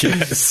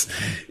ridiculous.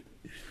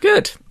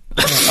 Good.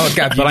 Oh,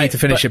 Gab, you need to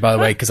finish it, by the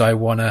way, because I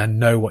want to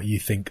know what you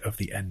think of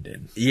the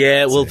ending.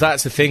 Yeah, well,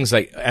 that's the thing.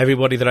 Like,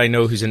 everybody that I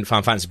know who's in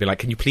Final Fantasy be like,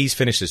 can you please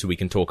finish this so we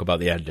can talk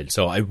about the ending?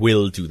 So I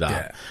will do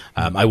that.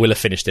 Yeah. I will have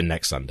finished it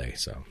next Sunday.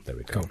 So there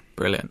we go. Cool.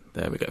 Brilliant.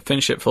 There we go.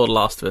 Finish it for The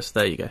Last of Us.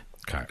 There you go.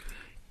 Okay.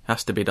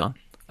 Has to be done.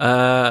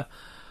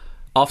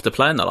 After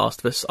playing The Last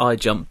of Us, I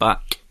jumped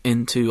back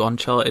into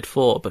Uncharted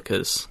 4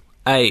 because,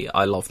 A,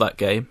 I love that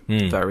game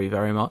very,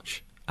 very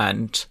much.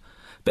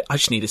 But I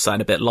just needed something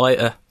a bit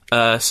lighter.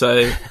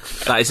 So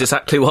that is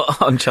exactly what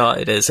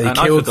Uncharted is. So he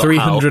killed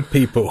 300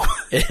 people.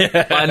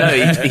 I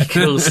know, he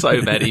kills so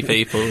many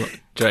people,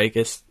 Drake.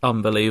 It's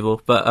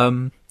unbelievable. But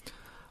I'm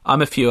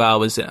a few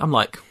hours in. I'm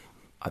like,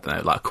 I don't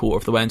know, like a quarter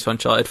of the way into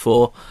Uncharted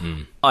 4.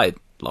 I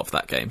love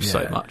that game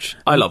so much.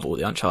 I love all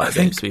the Uncharted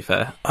games, to be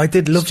fair. I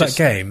did love that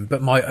game,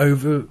 but my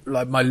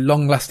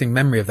long-lasting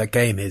memory of that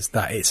game is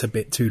that it's a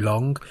bit too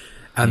long.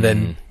 And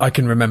then I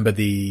can remember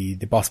the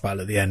boss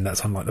battle at the end. That's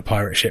on like the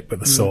pirate ship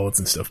with the swords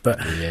and stuff. But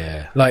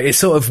like it's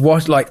sort of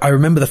what, like, I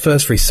remember the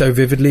first three so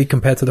vividly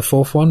compared to the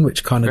fourth one,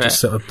 which kind of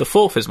just sort of. The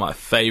fourth is my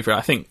favourite.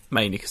 I think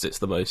mainly because it's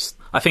the most.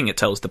 I think it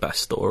tells the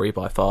best story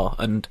by far,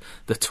 and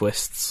the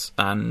twists,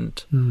 and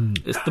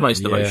it's the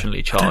most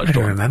emotionally charged. I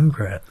don't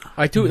remember it.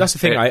 I do. That's the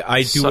thing.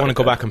 I do want to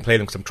go back and play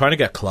them because I'm trying to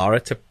get Clara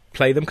to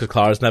play them because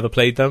Clara's never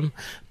played them.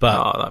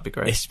 But that'd be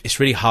great. It's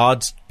really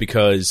hard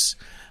because.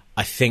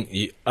 I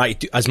think,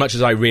 as much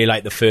as I really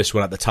liked the first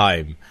one at the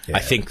time, I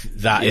think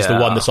that is the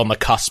one that's on the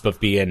cusp of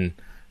being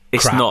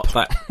crap. Not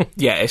that.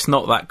 Yeah, it's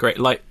not that great.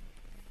 Like,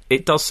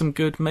 it does some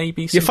good,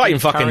 maybe. You're fighting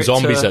fucking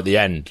zombies at the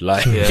end,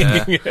 like.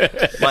 Yeah.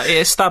 Like, it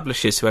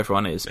establishes who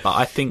everyone is, but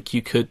I think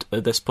you could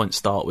at this point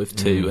start with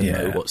 2 and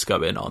know what's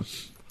going on.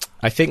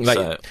 I think,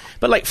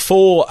 but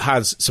 4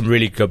 has some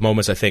really good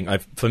moments. I think,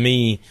 for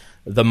me,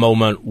 the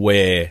moment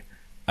where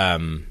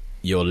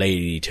your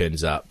lady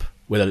turns up.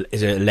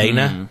 Is it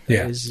Elena?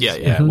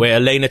 Yeah. Where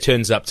Elena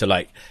turns up to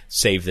like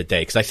save the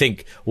day, because I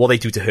think what they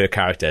do to her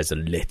character is a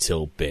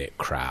little bit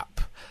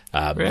crap.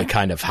 They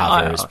kind of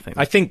have her.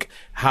 I think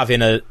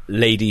having a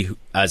lady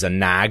as a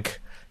nag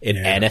in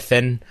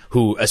anything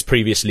who has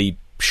previously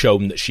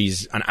shown that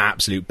she's an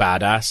absolute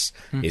badass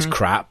is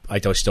crap. I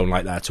just don't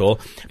like that at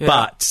all. Yeah.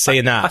 But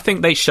saying that, I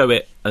think they show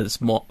it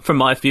as more. From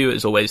my view,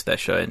 as always, they're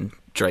showing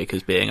Drake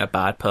as being a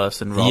bad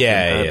person rather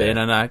than her being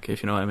a nag.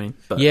 If you know what I mean.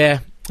 But,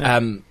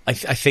 I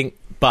think.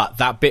 But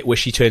that bit where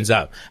she turns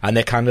up and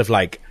they're kind of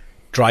like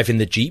driving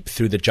the Jeep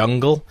through the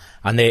jungle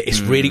and it's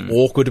really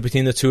awkward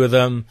between the two of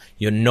them.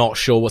 You're not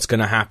sure what's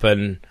going to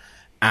happen.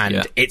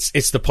 And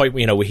it's the point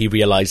where, where he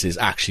realizes,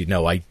 actually,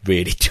 no, I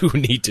really do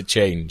need to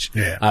change.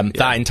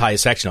 That entire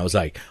section, I was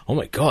like, oh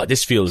my God,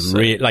 this feels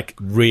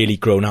really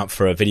grown up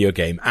for a video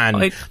game.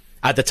 And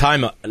at the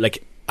time,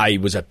 like, I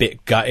was a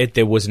bit gutted.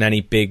 There wasn't any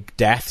big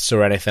deaths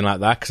or anything like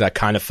that, because I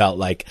kind of felt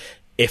like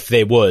if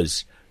there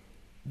was,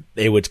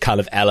 they would kind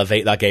of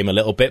elevate that game a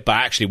little bit, but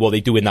actually what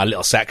they do in that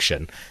little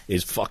section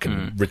is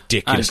fucking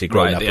ridiculously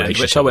grown up,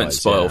 which I won't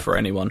spoil for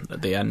anyone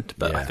at the end,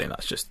 but I think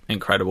that's just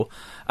incredible.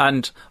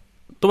 And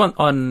the one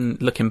on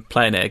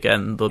playing it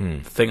again, the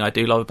thing I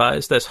do love about it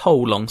is there's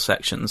whole long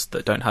sections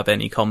that don't have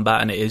any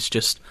combat, and it is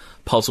just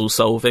puzzle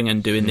solving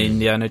and doing the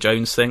Indiana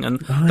Jones thing,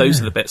 and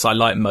those are the bits I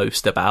like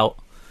most about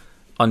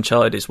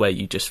Uncharted, is where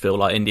you just feel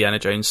like Indiana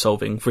Jones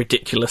solving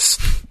ridiculous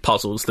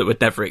puzzles that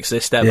would never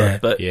exist ever.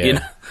 But you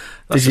know,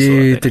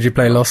 did you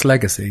play Lost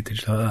Legacy?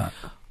 Did you like that?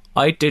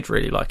 I did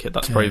really like it.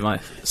 That's probably my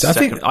So I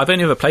second. think- I've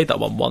only ever played that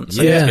one once.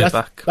 I Yeah, need to get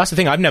back. that's the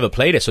thing. I've never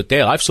played it. So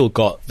Dale, I've still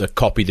got the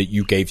copy that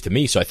you gave to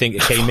me. So I think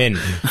it came in.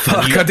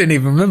 Fuck, I didn't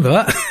even remember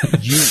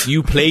that.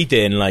 You played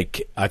it in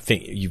like, I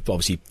think you've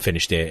obviously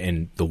finished it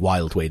in the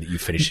wild way that you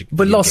finished it.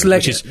 But Lost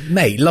Legacy,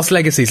 mate, Lost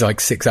Legacy's like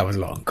 6 hours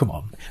long. Come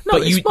on. No,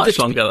 But it's much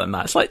longer than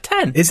that. It's like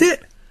 10. Is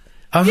it?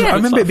 I Yeah,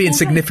 remember it's it being like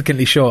 4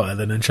 significantly shorter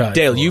than Uncharted.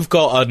 Dale, 4. you've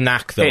got a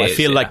knack though. It I is,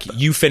 feel yeah. like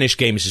you finish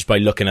games just by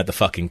looking at the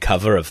fucking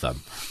cover of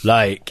them.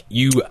 Like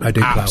you I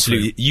do plow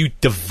absolutely, you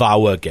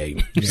devour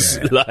games.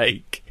 Yeah.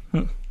 Like,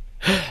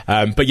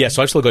 but yeah,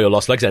 so I've still got your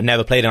Lost Legacy. I've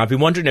never played it. And I've been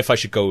wondering if I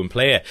should go and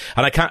play it.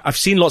 And I've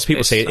seen lots of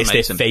people It's say it's their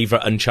amazing.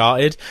 favourite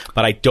Uncharted,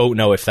 but I don't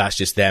know if that's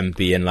just them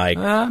being like,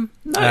 No,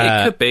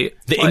 it could be.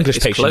 The Like, English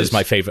it's Patient close. is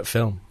my favourite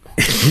film.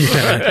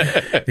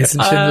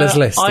 Isn't Schindler's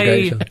List a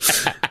great film?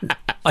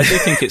 I do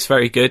think it's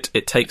very good.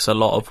 It takes a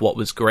lot of what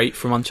was great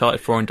from Uncharted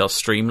 4 and does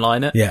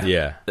streamline it. Yeah.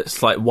 Yeah.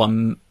 It's like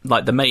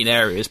the main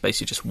area is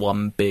basically just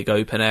one big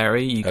open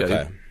area. You go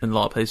Okay. in a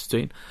lot of places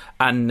between.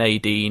 And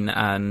Nadine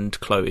and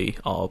Chloe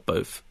are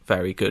both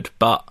very good,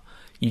 but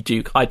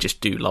I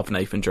just do love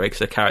Nathan Drake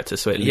as a character,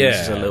 so it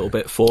loses a little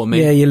bit for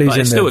me. Yeah, you're But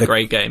losing it's still the a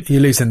great game.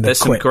 You're losing the There's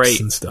some quips great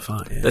and stuff,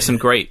 aren't you? There's some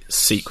great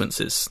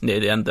sequences near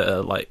the end that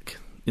are like,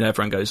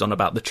 everyone goes on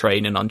about the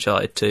train in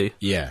Uncharted 2.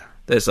 Yeah.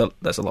 There's a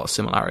lot of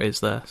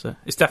similarities there, so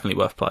it's definitely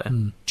worth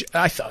playing.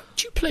 I thought,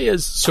 do you play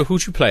as, so who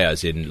do you play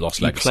as in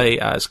Lost You Legacy? play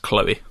as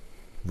Chloe.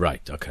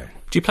 Right, okay.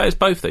 Do you play as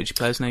both though? Do you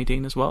play as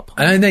Nadine as well?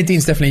 I know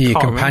Nadine's definitely your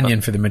Can't companion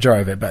remember. for the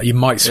majority of it, but you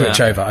might switch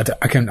Yeah. over. I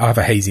have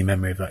a hazy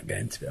memory of that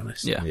game, to be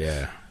honest. Yeah.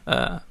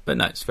 Yeah. But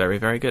no, it's very,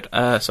 very good.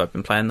 So I've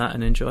been playing that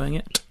and enjoying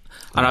it.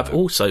 And I've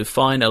also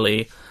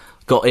finally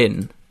got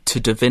in to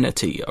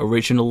Divinity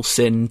Original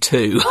Sin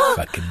 2.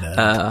 Fucking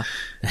nerd.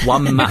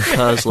 One Matt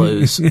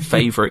Perslow's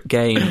favourite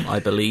game, I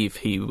believe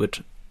he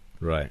would...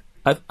 Right.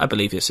 I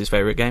believe it's his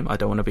favourite game. I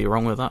don't want to be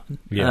wrong with that.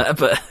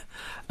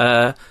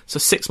 Yeah. So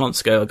 6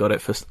 months ago, I got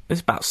it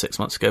it's about 6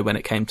 months ago when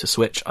it came to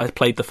Switch. I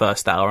played the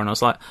first hour and I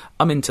was like,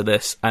 I'm into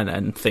this. And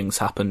then things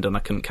happened and I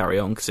couldn't carry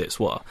on because it's,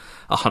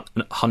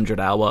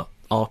 100-hour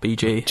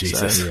RPG.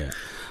 Jesus. So Yeah.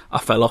 I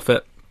fell off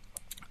it.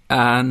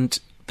 And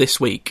this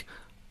week,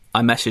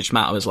 I messaged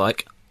Matt. I was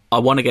like, I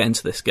want to get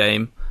into this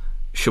game.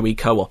 Should we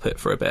co-op it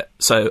for a bit?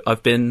 So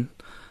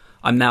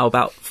I'm now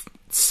about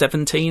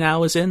 17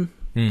 hours in.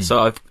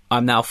 So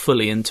I'm now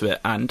fully into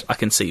it, and I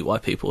can see why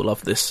people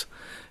love this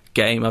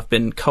game. I've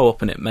been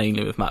co-oping it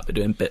mainly with Matt, but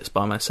doing bits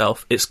by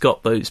myself. It's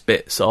got those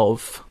bits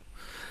of...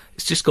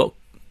 It's just got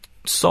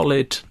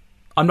solid...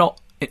 I'm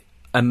not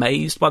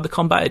amazed by the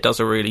combat. It does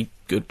a really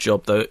good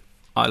job, though.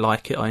 I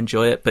like it, I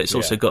enjoy it, but it's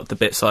also got the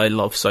bits I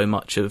love so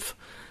much of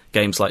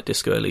games like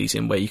Disco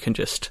Elysium, where you can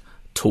just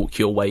talk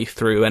your way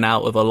through and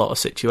out of a lot of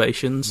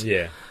situations.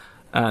 Yeah.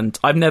 And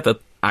I've never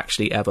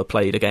actually ever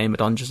played a game of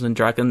Dungeons and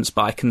Dragons,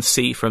 but I can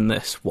see from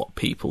this what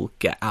people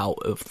get out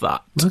of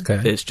that.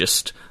 Okay. Is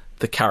just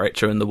the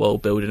character and the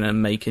world building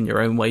and making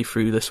your own way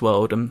through this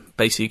world and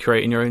basically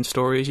creating your own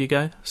story as you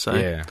go. So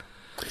Yeah.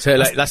 So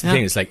like that's the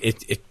thing. It's like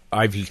it.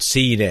 I've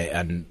seen it,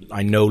 and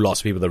I know lots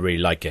of people that really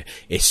like it.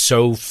 It's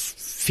so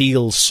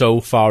feels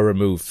so far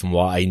removed from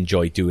what I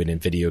enjoy doing in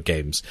video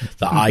games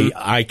that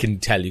I can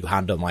tell you,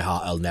 hand on my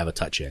heart, I'll never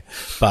touch it.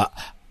 But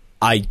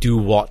I do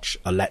watch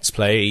a Let's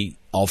Play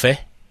of it.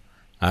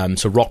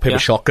 So Rock Paper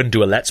Shotgun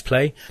do a Let's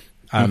Play.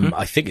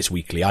 I think it's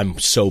weekly. I'm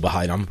so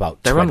behind. I'm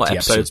about they're 20 on like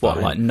episodes,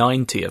 behind. like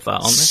 90 of that,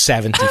 aren't they?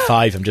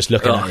 75. I'm just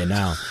looking at it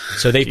now.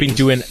 So they've been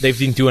doing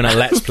a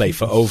Let's Play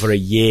for over a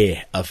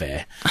year of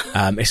it.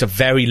 It's a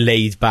very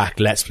laid back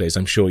Let's Play, as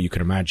I'm sure you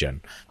can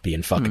imagine,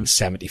 being fucking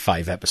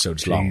 75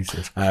 episodes long.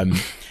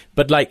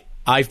 But like,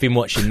 I've been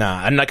watching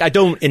that, and like, I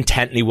don't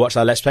intently watch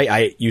that Let's Play.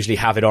 I usually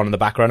have it on in the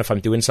background if I'm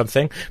doing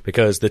something,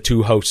 because the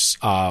two hosts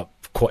are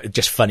quite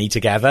just funny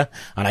together,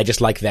 and I just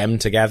like them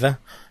together.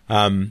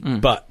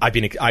 But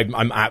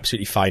I'm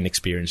absolutely fine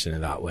experiencing it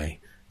that way.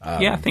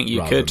 I think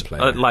you rather than could.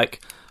 playing it.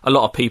 Like, a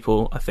lot of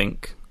people, I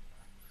think,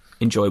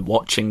 enjoy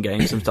watching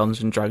games of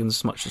Dungeons and Dragons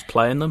as much as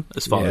playing them,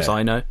 as far as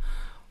I know.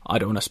 I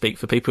don't want to speak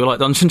for people who like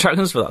Dungeons and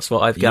Dragons, but that's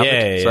what I've gathered.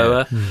 Yeah.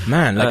 So,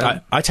 man,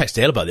 like I texted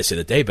Dale about this the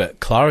other day, but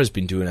Clara's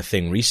been doing a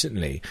thing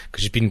recently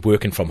because she's been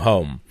working from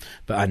home.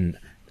 And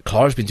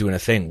Clara's been doing a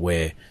thing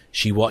where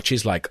she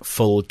watches like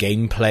full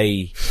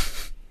gameplay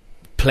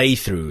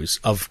playthroughs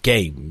of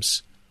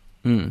games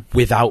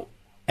without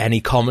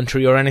any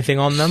commentary or anything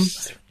on them.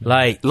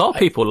 Like, a lot of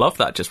people love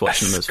that, just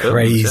watching them as films.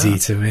 Crazy yeah.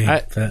 to me.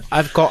 but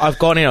I've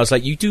gone in. I was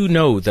like, you do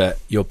know that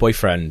your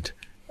boyfriend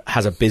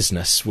has a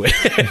business with,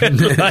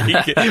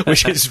 like,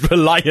 which is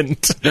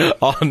reliant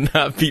on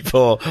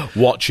people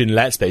watching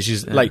Let's Play.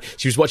 She's like,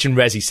 she was watching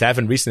Resi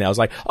 7 recently. I was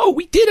like, oh,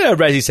 we did a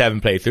Resi 7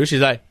 playthrough.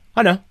 She's like,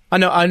 I know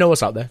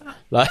what's out there.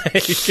 Like,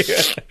 but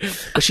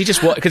she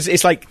just because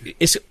it's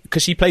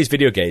because she plays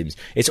video games.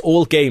 It's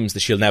all games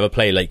that she'll never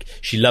play. Like,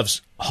 she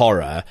loves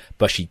horror,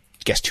 but she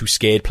gets too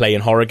scared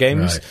playing horror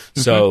games.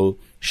 Right. So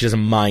she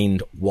doesn't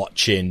mind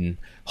watching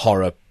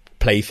horror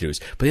playthroughs.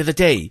 But the other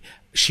day,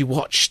 she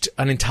watched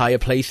an entire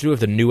playthrough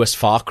of the newest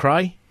Far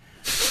Cry.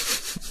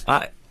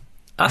 I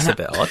That's a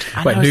bit odd.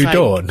 Wait, New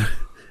Dawn?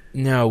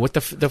 No, with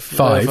the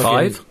Five.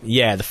 Five?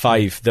 Yeah, the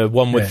 5, the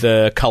one with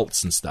the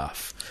cults and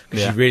stuff. 'Cause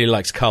Yeah. she really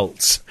likes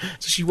cults,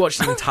 so she watched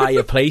the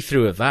entire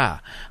playthrough of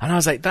that, and I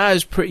was like, "That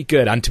is pretty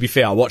good." And to be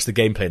fair, I watched the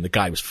gameplay, and the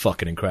guy was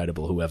fucking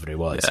incredible, whoever he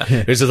was.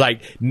 Yeah. It was just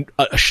like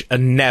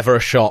never a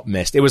shot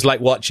missed. It was like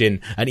watching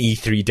an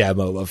E3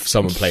 demo of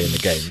someone playing the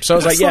game. So I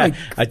was like, That's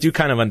 "Yeah, I do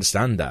kind of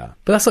understand that."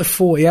 But that's like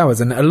 40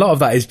 hours, and a lot of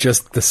that is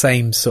just the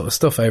same sort of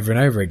stuff over and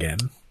over again.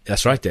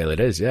 That's right, Dale.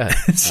 It is, yeah.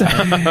 So,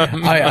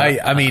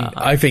 I mean,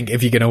 I think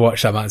if you're going to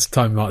watch that amount of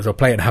time, you might as well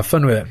play it and have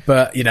fun with it.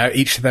 But,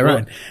 each to their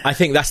own. I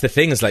think that's the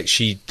thing, is like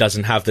she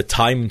doesn't have the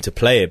time to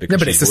play it because No,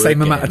 but it's the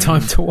same amount of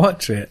time to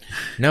watch it.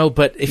 No,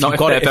 but if Not you've if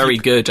got they're it, very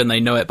good and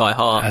they know it by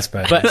heart. That's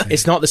bad. But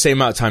it's not the same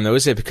amount of time, though,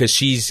 is it? Because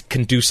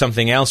can do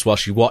something else while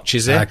she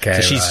watches it. Okay,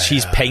 so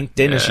she's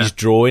painting and she's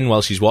drawing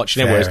while she's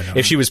watching it. Fair Whereas enough.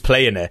 if she was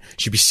playing it,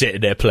 she'd be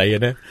sitting there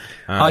playing it.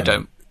 I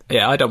don't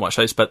watch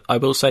those, but I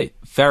will say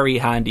very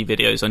handy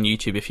videos on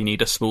YouTube if you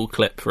need a small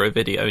clip for a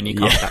video and you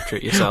can't capture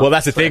it yourself. Well,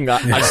 that's the thing.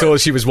 I saw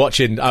she was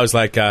watching. I was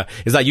like,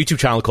 "Is that YouTube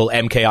channel called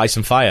MK Ice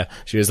and Fire?"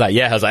 She was like,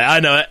 "Yeah." I was like, "I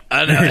know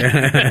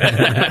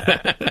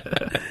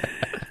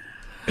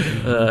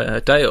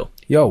it." Dale,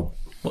 Yo.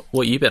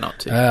 what you been up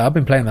to? I've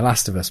been playing The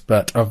Last of Us,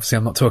 but obviously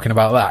I'm not talking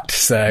about that.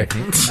 So,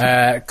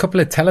 a couple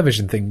of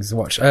television things to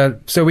watch.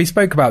 So we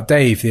spoke about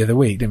Dave the other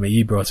week, didn't we?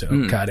 You brought it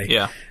up, Caddy.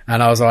 Yeah.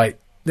 And I was like,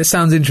 this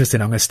sounds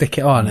interesting. I'm going to stick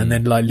it on. And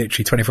then like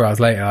literally 24 hours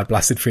later, I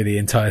blasted through the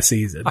entire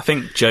season. I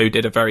think Joe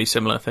did a very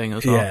similar thing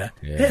as well.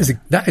 Yeah.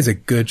 That is a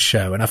good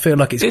show. And I feel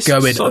like it's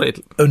going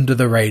solid. under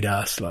the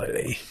radar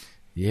slightly.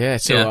 Yeah.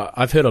 So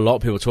I've heard a lot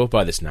of people talk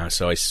about this now.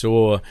 So I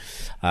saw,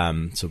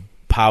 so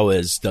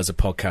Powers does a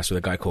podcast with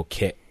a guy called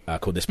Kit,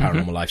 called This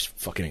Paranormal Life's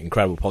fucking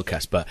incredible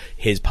podcast. But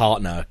his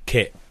partner,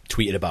 Kit,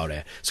 tweeted about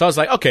it. So I was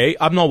like, okay,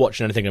 I'm not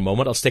watching anything at the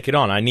moment. I'll stick it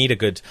on. I need a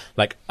good,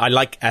 I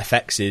like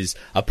FX's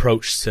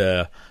approach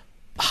to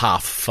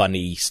half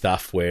funny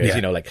stuff, whereas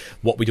like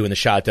What We Do in the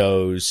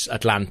Shadows,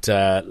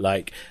 Atlanta,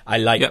 I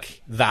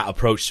like that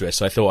approach to it,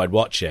 so I thought I'd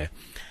watch it,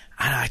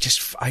 and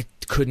I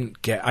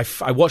couldn't get.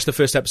 I watched the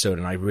first episode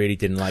and I really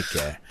didn't like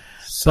it,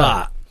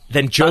 but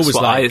then Joe was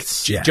like,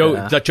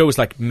 Joe was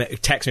like,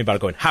 text me about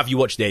it, going, "Have you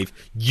watched Dave?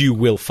 You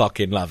will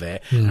fucking love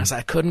it." And I was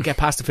like, I couldn't get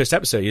past the first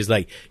episode. He was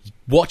like,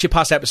 watch it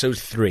past episode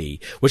 3,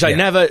 which I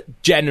never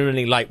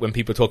genuinely like when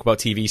people talk about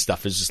TV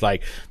stuff. It's just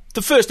like,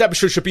 the first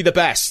episode should be the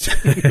best.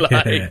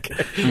 But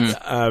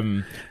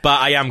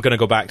I am going to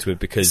go back to it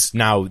because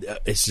now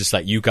it's just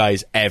like you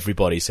guys,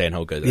 everybody's saying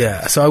how good it is.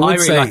 Yeah, so I would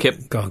really say, like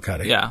it. Go on,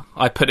 Caddy. Yeah,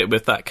 I put it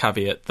with that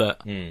caveat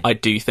that I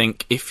do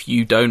think if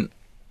you don't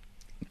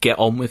get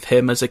on with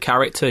him as a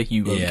character,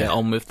 you won't get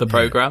on with the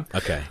program.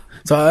 Okay.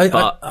 So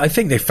I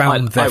think they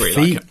found their really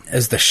feet like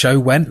as the show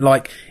went.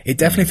 Like, it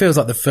definitely feels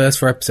like the first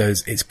 4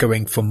 episodes, it's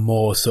going for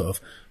more sort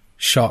of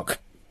shock,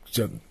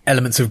 sort of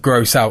elements of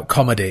gross out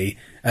comedy,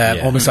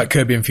 almost like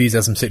Curb Your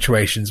Enthusiasm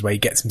situations where he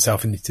gets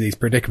himself into these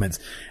predicaments.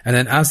 And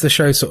then as the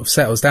show sort of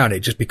settles down,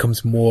 it just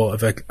becomes more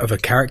of a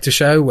character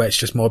show where it's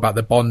just more about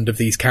the bond of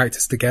these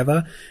characters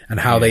together and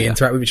how they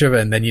interact with each other.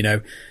 And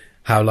then,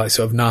 how like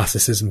sort of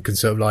narcissism can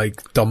sort of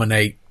like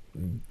dominate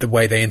the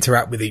way they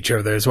interact with each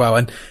other as well.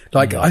 And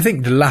like, I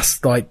think the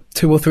last like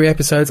 2 or 3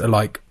 episodes are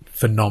like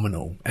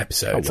phenomenal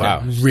episodes. Oh,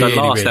 wow. Like, really,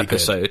 the last really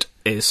episode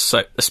is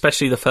so,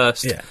 especially the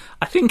first, Yeah.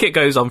 I think it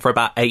goes on for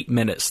about 8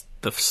 minutes,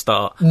 the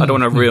start. I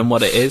don't want to ruin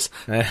what it is,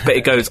 but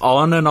it goes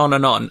on and on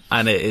and on,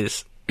 and it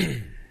is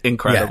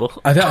incredible.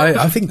 Yeah.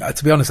 I think,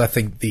 to be honest, I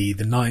think the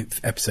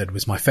 9th episode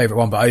was my favourite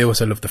one, but I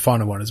also love the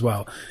final one as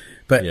well.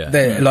 But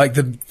like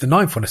the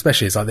 9th one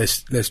especially is like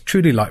there's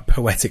truly like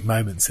poetic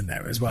moments in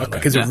there as well.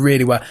 Like it's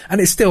really well,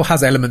 and it still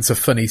has elements of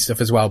funny stuff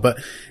as well. But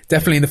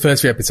definitely in the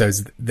first 3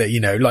 episodes,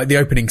 that like the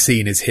opening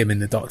scene is him and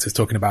the doctors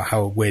talking about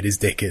how weird his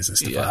dick is and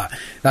stuff like that.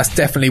 That's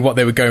definitely what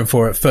they were going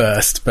for at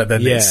first, but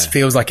then it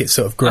feels like it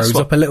sort of grows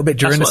up a little bit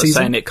during the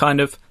season. I'm saying. It kind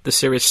of, the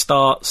series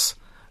starts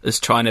as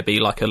trying to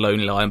be like a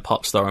Lonely Lion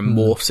pop star and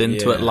morphs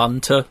into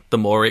Atlanta the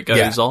more it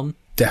goes on.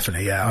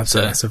 Definitely, I'd say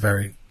that's a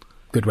very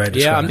good way to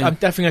describe it. I'm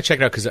definitely going to check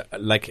it out because,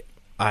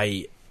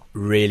 I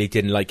really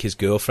didn't like his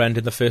girlfriend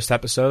in the first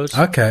episode.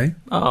 Okay.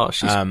 Oh,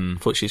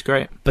 thought she's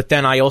great. But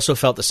then I also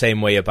felt the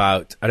same way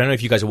about, I don't know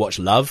if you guys have watched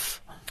Love.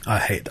 I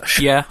hate that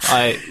show. Yeah,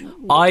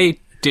 I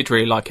did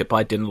really like it, but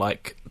I didn't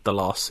like the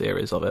last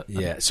series of it.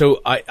 Yeah, so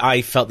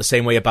I felt the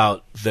same way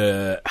about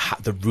the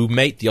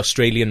roommate, the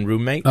Australian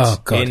roommate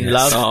in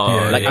Love.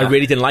 I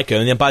really didn't like her,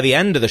 and then by the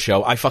end of the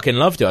show, I fucking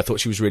loved her. I thought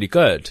she was really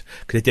good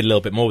because they did a little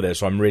bit more with her.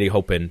 So I'm really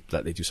hoping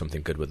that they do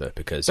something good with her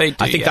because I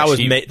think that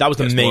was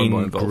the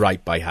main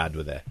gripe I had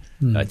with her.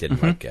 I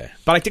didn't like her,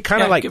 but I did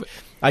kind of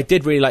I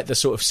did really like the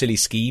sort of silly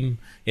scheme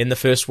in the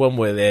first one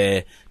where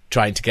they're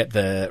trying to get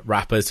the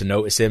rappers to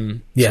notice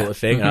him, sort of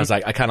thing. And I was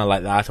like, I kind of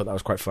like that. I thought that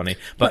was quite funny.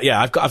 But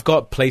yeah, I've got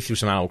to play through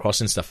some Animal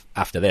Crossing stuff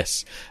after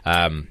this.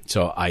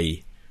 So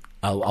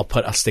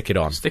I'll stick it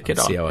on. Stick it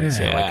on. See how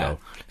I go.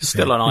 It's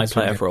still on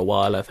iPlayer for a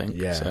while, I think.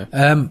 Yeah. So.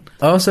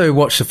 I also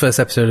watched the first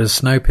episode of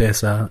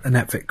Snowpiercer, a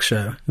Netflix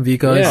show. Have you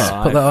guys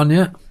put that on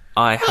yet?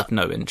 I have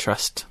no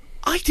interest.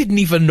 I didn't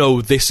even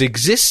know this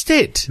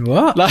existed.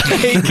 What? Like,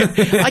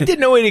 I didn't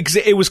know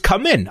it was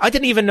coming. I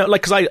didn't even know,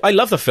 like, because I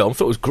love the film,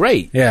 thought it was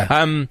great.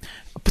 Yeah.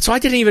 But so I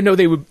didn't even know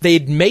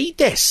they'd made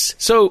this.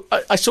 So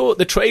I saw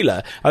the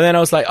trailer, and then I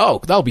was like, "Oh,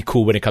 that'll be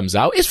cool when it comes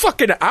out." It's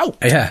fucking out.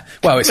 Yeah.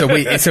 Well,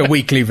 it's a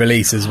weekly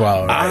release as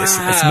well. Right?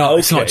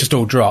 It's not just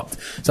all dropped.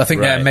 So I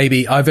think Right.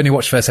 maybe I've only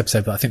watched the first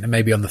episode, but I think they're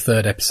maybe on the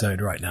third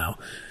episode right now.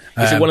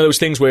 Is it one of those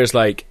things where it's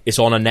like it's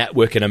on a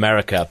network in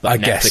America, but I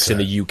Netflix guess so. in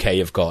the UK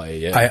have got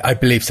it? Yeah. I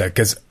believe so,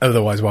 because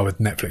otherwise, why would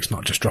Netflix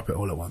not just drop it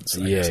all at once?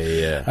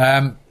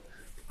 Yeah.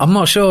 I'm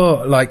not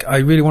sure. Like, I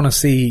really want to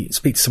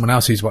speak to someone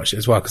else who's watched it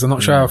as well, because I'm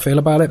not sure how I feel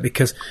about it.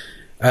 Because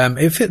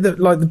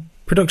the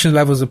production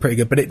levels are pretty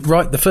good,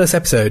 but the first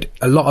episode,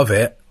 a lot of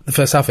it, the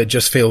first half, it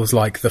just feels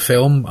like the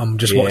film. I'm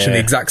just watching the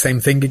exact same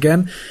thing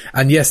again.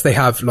 And yes,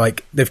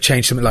 they've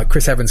changed something. Like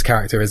Chris Evans'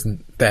 character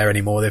isn't there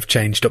anymore. They've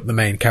changed up the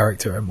main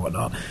character and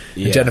whatnot.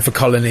 Yeah. And Jennifer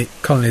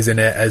Connelly's in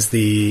it as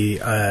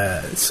the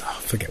I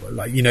forget what,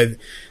 like,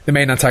 the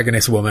main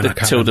antagonist woman. The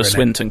Tilda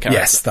Swinton character.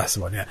 Yes, that's the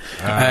one.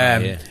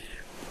 Yeah.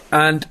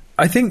 And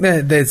I think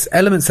there's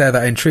elements there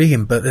that are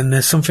intriguing, but then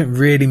there's something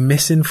really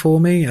missing for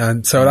me.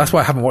 And so that's why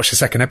I haven't watched the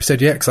second episode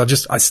yet,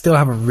 because I still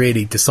haven't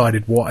really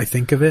decided what I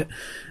think of it.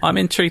 I'm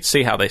intrigued to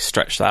see how they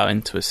stretch that out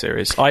into a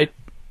series. I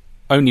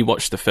only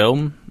watched the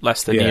film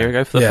less than a year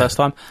ago for the first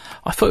time.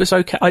 I thought it was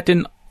okay. I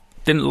didn't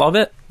love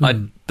it.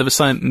 There was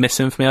something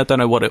missing for me. I don't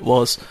know what it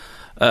was.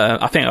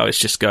 I think I was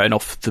just going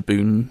off the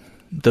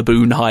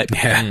Boone hype.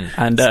 Yeah.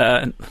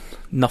 And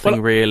nothing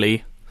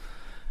really...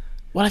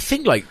 Well, I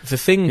think like the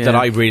thing that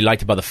I really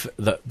liked about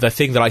the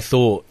thing that I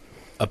thought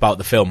about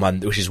the film,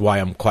 and which is why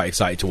I'm quite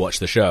excited to watch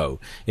the show,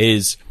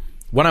 is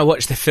when I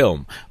watched the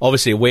film.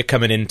 Obviously, we're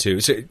coming into,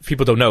 so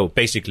people don't know.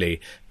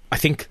 Basically, I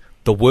think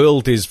the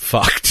world is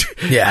fucked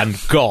and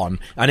gone,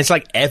 and it's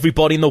like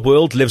everybody in the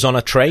world lives on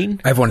a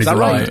train. Everyone is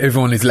alive. Right?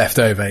 Everyone is left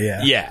over.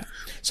 Yeah. Yeah.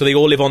 So they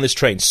all live on this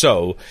train.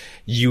 So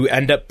you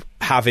end up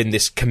having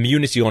this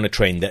community on a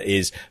train that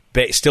is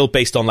still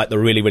based on like the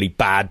really, really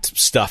bad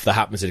stuff that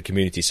happens in the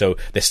community. So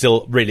there's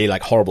still really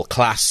like horrible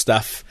class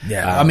stuff.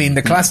 Yeah. I mean,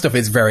 the class stuff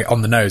is very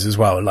on the nose as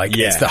well. Like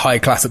it's the high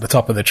class at the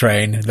top of the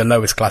train, the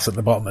lowest class at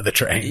the bottom of the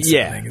train.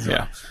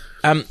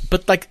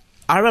 But like,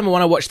 I remember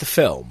when I watched the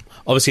film,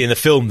 obviously in the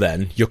film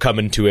then, you're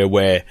coming to it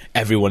where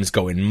everyone's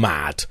going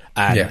mad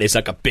and there's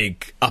like a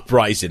big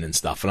uprising and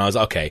stuff. And I was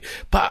like, okay.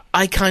 But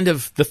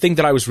the thing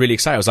that I was really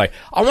excited, I was like,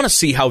 I want to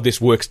see how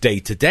this works day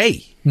to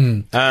day.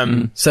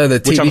 So the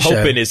TV which I'm show,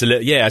 hoping is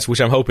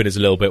which I'm hoping is a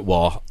little bit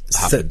what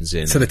happens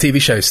in. So the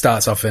TV show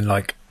starts off in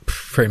like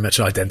pretty much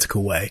an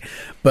identical way,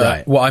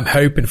 but what I'm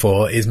hoping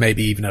for is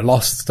maybe even a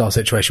Lost style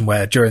situation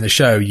where during the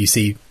show you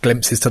see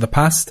glimpses to the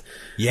past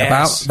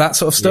about that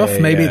sort of stuff.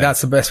 Maybe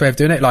that's the best way of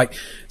doing it. Like,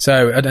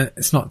 so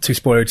it's not too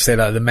spoilery to say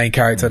that the main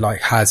character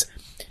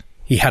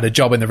he had a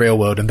job in the real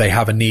world and they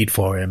have a need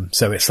for him.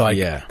 So it's like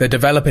they're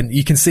developing,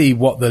 you can see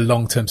what the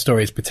long-term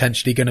story is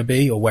potentially going to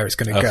be or where it's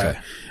going to go.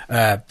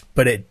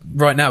 But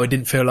right now it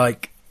didn't feel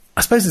like,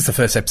 I suppose it's the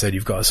first episode,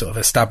 you've got to sort of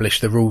establish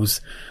the rules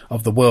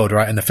of the world,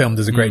 right? And the film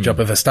does a great job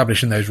of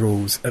establishing those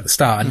rules at the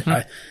start.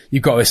 And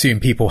you've got to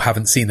assume people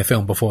haven't seen the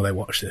film before they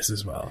watch this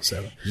as well.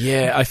 So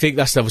yeah, I think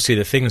that's obviously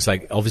the thing. It's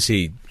like,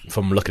 obviously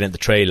from looking at the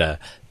trailer,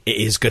 it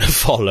is going to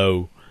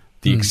follow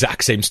the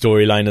exact same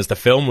storyline as the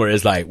film, where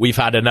it's like, we've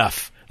had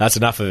enough. That's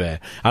enough of it.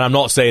 And I'm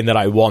not saying that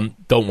I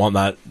don't want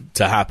that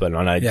to happen,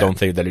 and I don't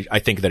think that I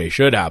think that it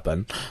should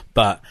happen,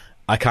 but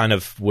I kind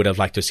of would have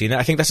liked to have seen it.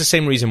 I think that's the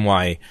same reason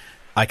why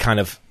I kind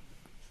of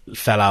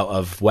fell out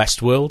of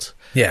Westworld.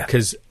 Yeah.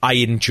 Because I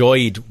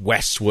enjoyed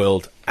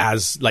Westworld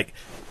as, like,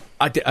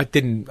 I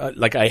didn't,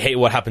 like, I hate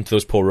what happened to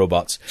those poor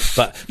robots,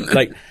 but,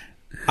 like,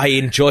 I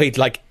enjoyed,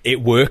 like, it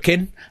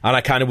working, and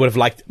I kind of would have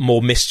liked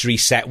more mystery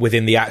set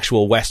within the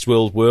actual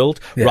Westworld world,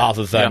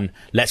 rather than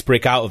let's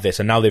break out of this,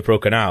 and now they've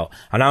broken out.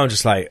 And now I'm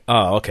just like,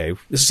 oh, okay.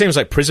 This seems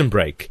like Prison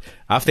Break.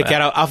 After they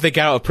get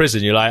out of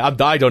prison, you're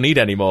like, I don't need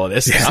any more of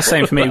this. It's the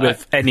same for me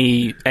with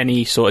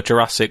any sort of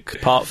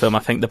Jurassic Park film. I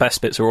think the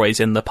best bits are always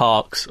in the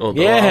parks or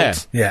the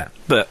wilds. Yeah.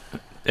 But,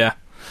 yeah.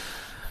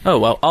 Oh,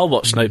 well, I'll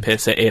watch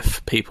Snowpiercer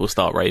if people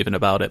start raving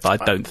about it,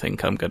 but I don't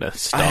think I'm going to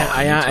start.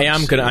 I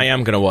am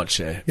going to watch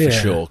it, for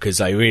sure,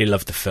 because I really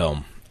love the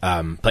film.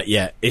 But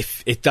yeah,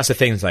 if that's the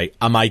thing, it's like,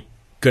 am I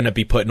going to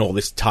be putting all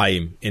this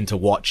time into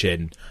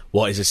watching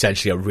what is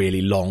essentially a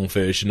really long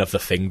version of the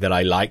thing that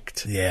I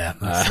liked? Yeah.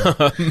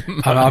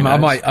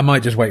 I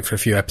might just wait for a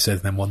few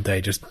episodes and then one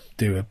day just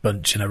do a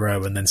bunch in a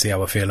row and then see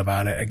how I feel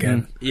about it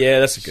again.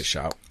 Yeah, that's a good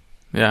shout.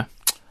 Yeah.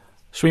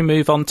 Should we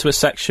move on to a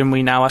section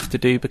we now have to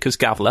do because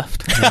Gav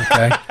left?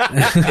 Okay.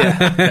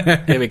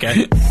 Yeah. Here we go.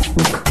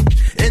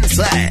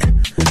 Inside,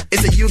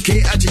 it's a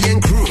UK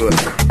IGN crew.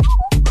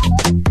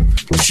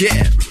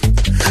 Yeah,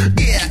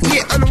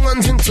 on the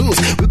ones and twos.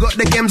 We got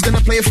the games gonna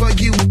play for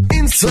you.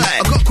 Inside,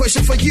 I got a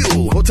question for you.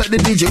 Hold tight the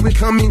DJ, we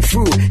coming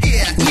through.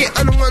 Yeah,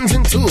 on the ones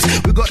and twos.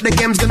 We got the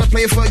games gonna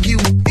play for you.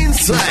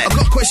 Inside, I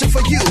got a question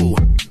for you.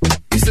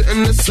 Is it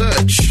in the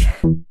search?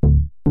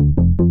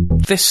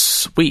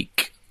 This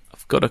week,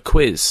 I've got a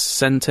quiz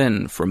sent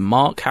in from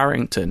Mark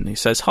Harrington. He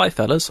says, "Hi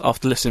fellas,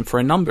 after listening for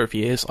a number of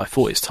years, I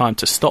thought it's time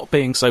to stop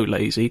being so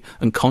lazy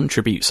and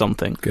contribute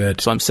something. Good.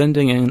 So I'm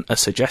sending in a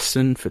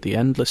suggestion for the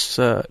endless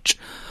search.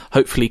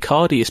 Hopefully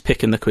Cardi is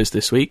picking the quiz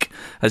this week,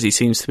 as he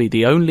seems to be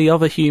the only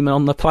other human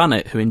on the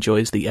planet who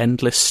enjoys the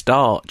endless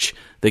starch,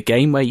 the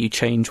game where you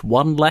change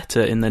one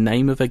letter in the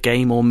name of a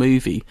game or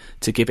movie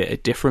to give it a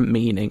different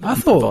meaning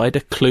and provide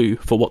a clue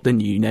for what the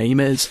new name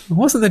is."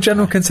 Wasn't the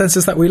general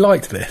consensus that we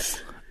liked this?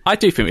 I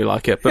do think we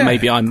like it, but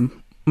Yeah.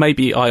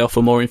 maybe I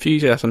offer more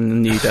enthusiasm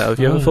than you do. Have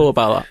you ever thought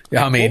about that?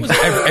 Yeah, I mean,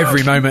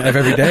 every moment of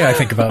every day I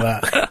think about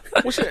that.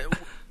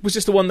 Was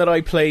this the one that I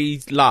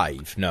played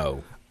live?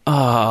 No.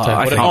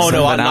 I can't Oh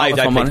no, remember I now, live. if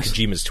I I'm played honest.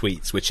 Kojima's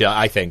tweets, which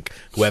I think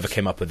whoever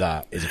came up with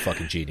that is a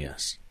fucking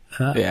genius.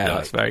 Yeah,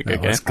 that's a very good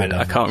that game. was good,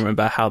 I can't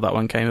remember how that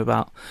one came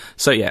about.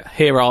 So yeah,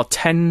 here are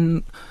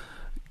 10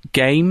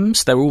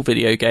 games. They're all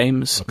video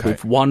games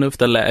with one of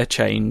the letter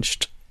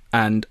changed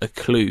and a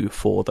clue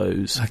for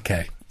those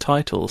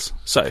titles.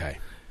 So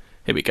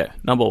here we go.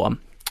 Number 1.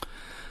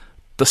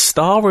 The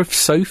star of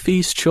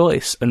Sophie's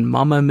Choice and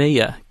Mamma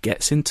Mia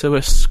gets into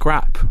a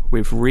scrap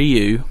with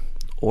Ryu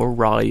or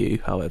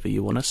Ryu, however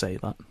you want to say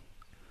that.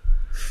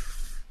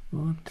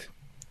 What?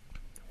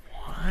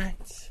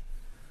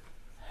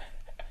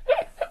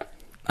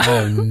 I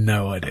have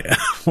no idea.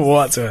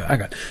 Whatsoever.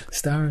 Hang on.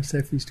 Star of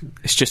Sophie's Choice.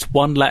 It's just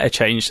one letter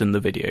changed in the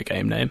video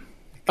game name.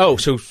 Oh,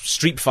 so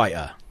Street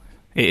Fighter.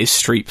 It is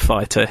Street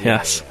Fighter,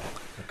 yes.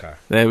 Yeah. Okay.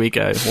 There we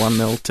go.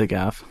 1-0 to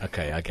Gav.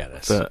 Okay, I get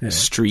this. But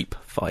Street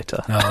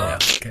Fighter. Oh,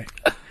 okay.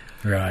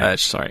 Right.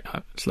 Sorry,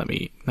 just let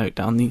me note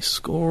down these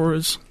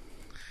scores.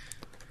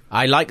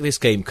 I like this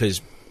game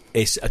because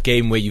it's a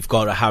game where you've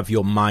got to have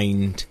your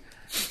mind.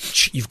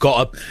 You've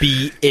got to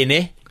be in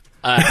it.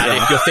 And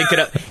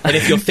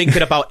if you're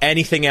thinking about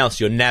anything else,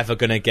 you're never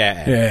gonna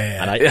get it.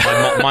 Yeah.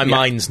 And my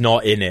mind's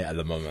not in it at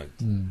the moment.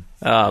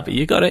 But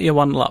you got it. You're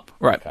 1 up.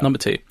 Right. Okay. Number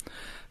 2.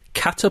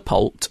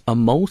 Catapult a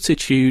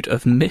multitude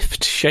of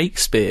miffed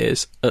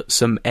Shakespeares at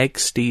some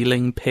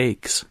egg-stealing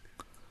pigs.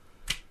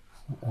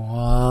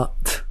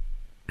 What?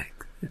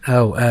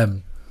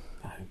 Oh,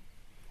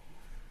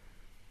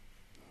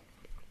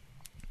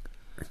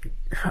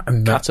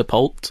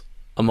 Catapult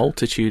a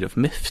multitude of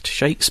miffed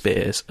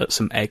Shakespeares at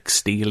some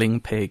egg-stealing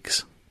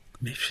pigs.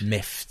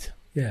 Miffed.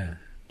 Yeah. Did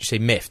you say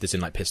miffed as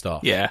in like pissed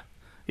off? Yeah.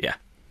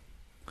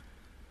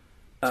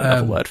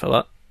 Another word for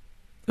that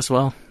as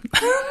well.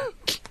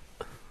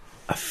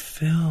 A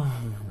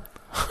film.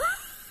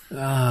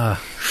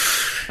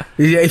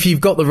 If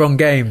you've got the wrong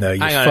game, though,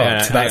 you're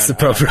fucked. That's the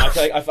problem.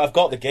 I've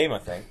got the game, I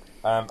think.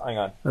 Hang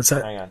on. What's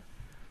that? Hang on.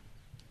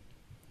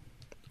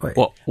 Wait.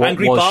 What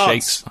Angry was Bards.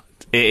 Shakespeare?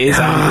 It is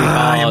Angry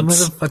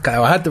Bards. Okay,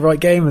 I had the right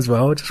game as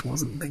well. I just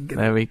wasn't thinking.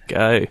 There we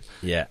go.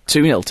 Yeah.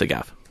 2-0 to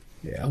Gav.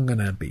 Yeah, I'm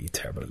gonna be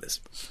terrible at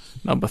this.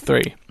 Number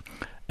 3.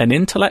 An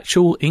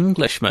intellectual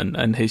Englishman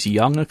and his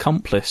young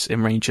accomplice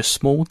enrage a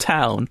small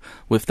town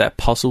with their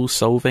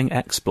puzzle-solving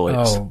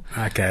exploits. Oh,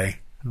 okay.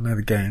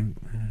 Another game.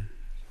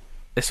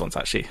 This one's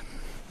actually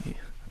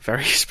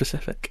very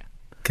specific.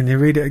 Can you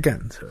read it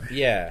again? Sorry.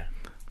 Yeah.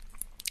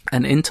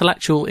 An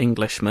intellectual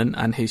Englishman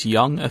and his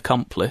young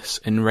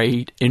accomplice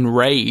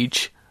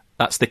enrage,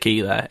 that's the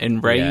key there,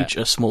 enrage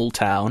a small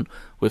town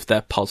with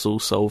their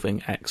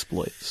puzzle-solving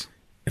exploits.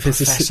 If it's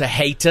Professor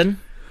Hayton.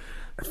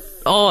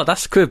 Oh,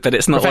 that's good, but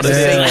it's not what it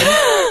Professor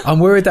is. I'm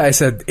worried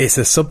that it's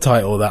a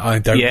subtitle that I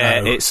don't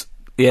know. It's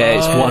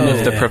one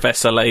of the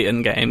Professor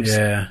Layton games.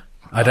 Yeah.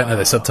 I don't know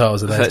the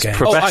subtitles of So those it's games.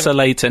 Professor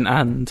Layton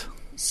and...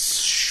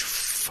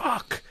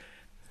 Fuck.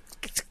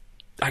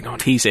 Hang on.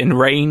 He's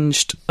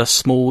enraged a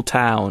small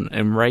town.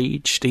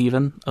 Enraged,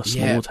 even? A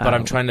small town. But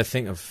I'm trying to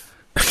think of...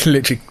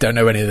 Literally don't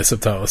know any of the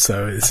subtitles,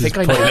 so this is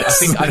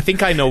pointless. I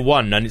think I know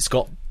one, and it's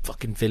got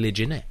fucking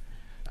village in it.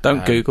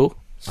 Don't Google.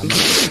 I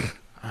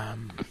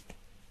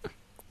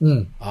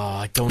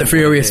don't know The what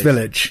Furious it is.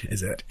 Village,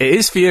 is it? It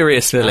is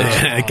Furious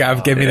Village.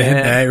 Gav gave me the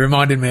hint there. It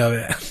reminded me of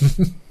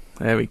it.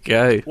 There we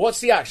go. What's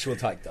the actual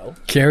title?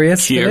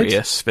 Curious Village?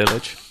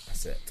 Village.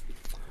 That's it.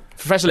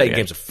 Professor Layton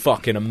games are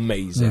fucking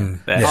amazing.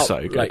 They're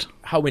so good.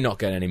 How are we not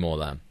getting any more of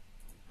them?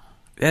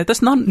 Yeah,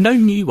 there's no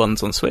new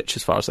ones on Switch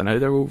as far as I know.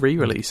 They're all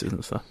re-releases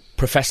and stuff.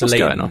 Professor What's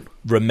going on? Layton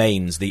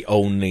remains the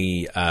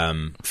only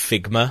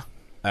Figma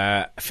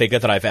figure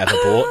that I've ever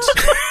bought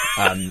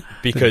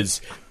because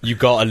you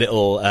got a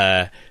little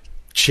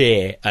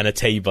chair and a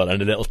table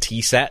and a little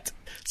tea set.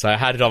 So I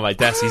had it on my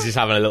desk. He's just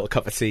having a little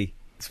cup of tea.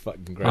 It's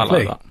fucking great. I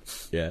like that.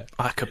 Yeah.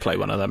 I could play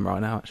one of them right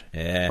now, actually.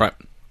 Yeah. Right.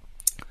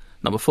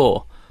 Number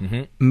 4.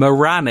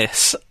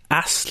 Moranis,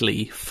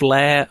 Astley,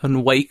 Flair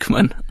and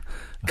Wakeman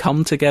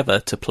come together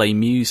to play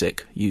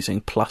music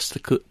using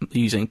plastic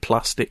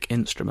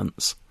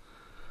instruments.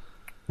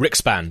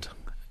 Rick's Band.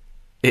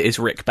 It is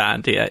Rick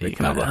Band, yeah. You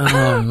can have that.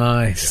 Oh,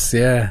 nice,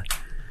 yeah.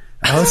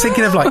 I was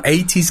thinking of like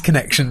 80s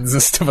connections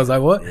and stuff. I was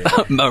like, what?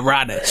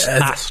 Moranis,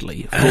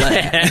 Astley,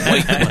 Flair,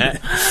 Wakeman.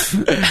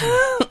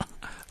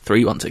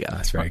 3-1 together.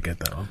 That's very good,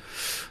 that one.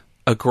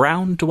 A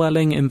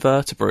ground-dwelling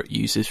invertebrate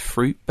uses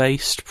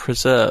fruit-based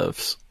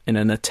preserves in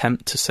an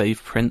attempt to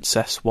save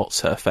Princess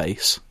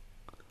What's-Her-Face?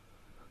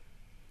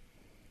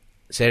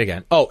 Say it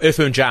again. Oh,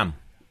 Earthworm Jam.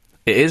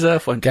 It is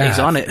Earthworm Jam. He's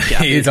on it.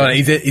 Gav. He's on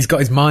it. He's got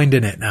his mind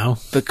in it now.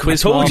 The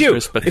quiz told master you,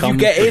 has become if you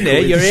get in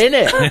it, you're in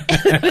it.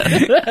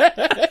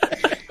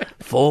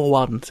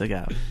 4-1 to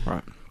go.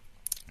 Right.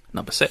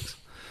 Number 6.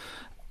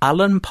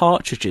 Alan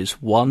Partridge's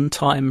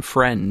one-time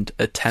friend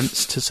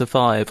attempts to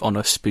survive on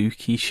a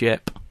spooky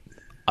ship.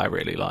 I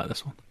really like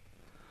this one.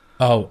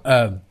 Fuck.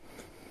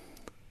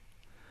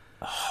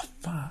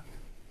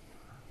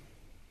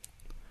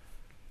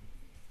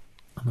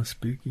 On a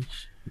spooky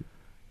ship.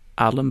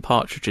 Alan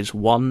Partridge's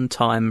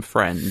one-time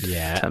friend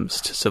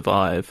attempts to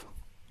survive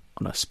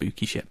on a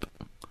spooky ship.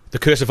 The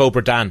Curse of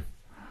Obra Dinn.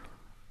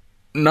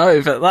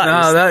 No, but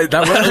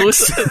that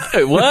works.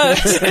 It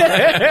works.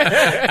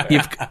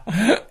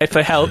 If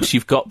it helps,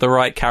 you've got the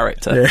right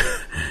character.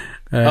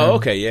 Yeah.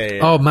 Okay, yeah.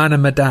 Oh, Man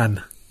of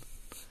Medan.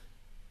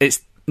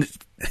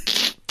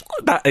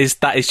 That is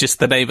just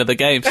the name of the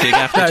game, so you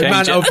have to change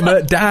Man it. of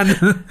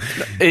Medan.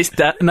 It's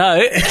that.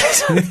 No,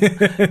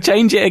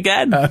 change it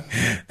again.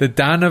 The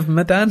Dan of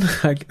Medan.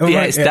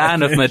 It's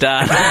Dan of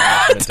Medan.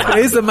 It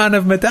is the Man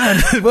of Medan.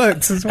 It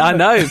works as well. I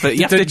know, but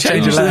you have to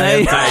change the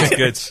name. That is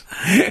good.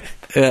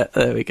 Yeah,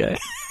 there we go.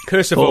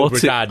 Curse of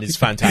Obra Dinn is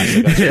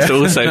fantastic. It's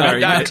also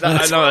very good.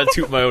 I know I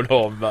toot my own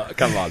horn, but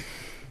come on.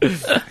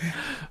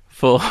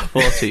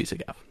 4-2 to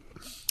go.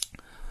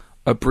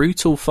 A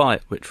brutal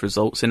fight which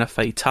results in a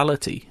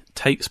fatality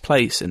takes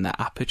place in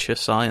the Aperture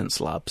Science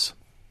Labs.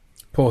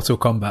 Portal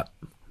Combat.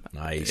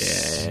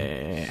 Nice.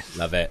 Yeah.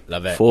 Love it.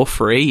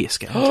 4-3. It's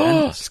getting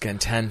tense. It's getting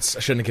tense. I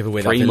shouldn't have given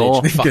away 3 that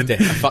more. village. I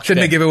fucked Shouldn't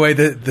it. have given away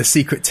the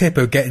secret tip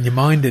of getting your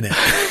mind in it.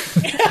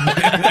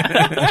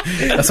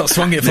 That's what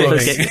swung it for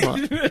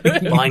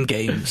me. Mind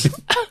games.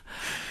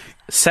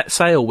 Set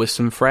sail with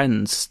some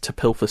friends to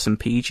pilfer some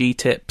PG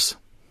tips.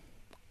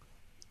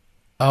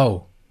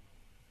 Oh.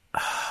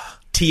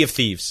 Tea of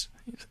Thieves.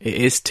 It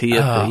is Tea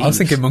of Thieves. I was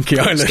thinking Monkey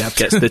Island. Gav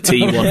gets the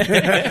tea one.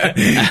 I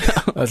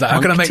was like, how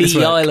can I make this Tea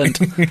work? Island.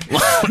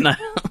 Well, no.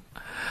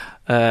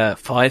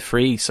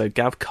 5-3, so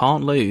Gav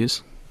can't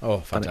lose. Oh,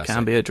 But fantastic. it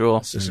can be a draw.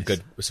 It's a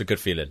good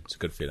feeling. It's a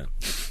good feeling.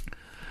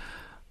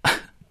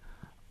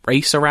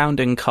 Race around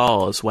in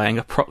cars weighing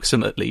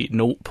approximately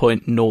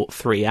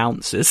 0.03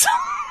 ounces.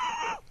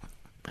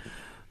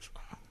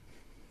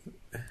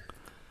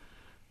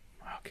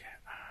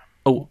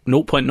 Oh,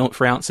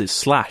 0.03 ounces /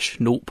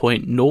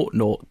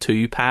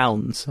 0.002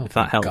 pounds, if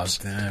that helps.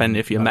 God damn, Depending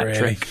if you're not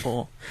metric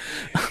or...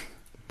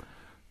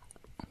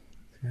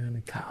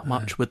 How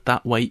much would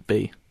that weight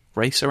be?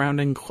 Race around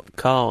in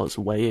cars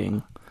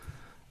weighing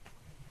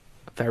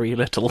very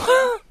little.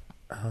 Oh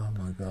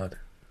my god.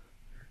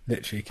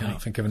 Literally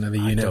cannot think of another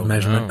unit of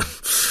measurement.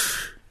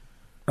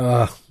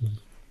 I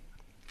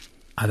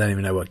don't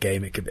even know what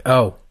game it could be.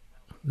 Oh.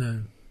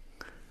 No.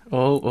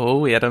 Oh,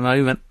 we had a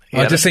moment.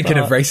 I was just thinking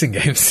of racing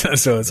games,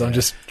 so I'm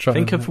just trying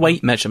Think to... of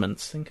weight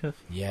measurements. Think of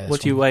Yeah,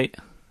 what do you weight?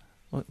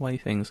 What weigh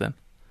things then?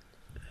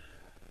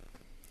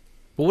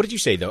 Well, what did you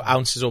say, though?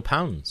 Ounces or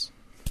pounds?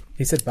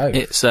 He said both.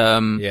 It's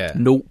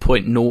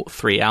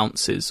 0.03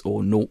 ounces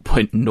or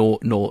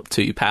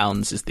 0.002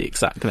 pounds is the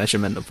exact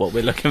measurement of what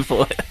we're looking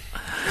for.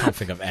 I can't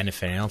think of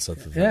anything else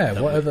other than Yeah,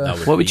 that. whatever.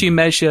 What would you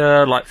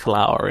measure like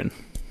flour in?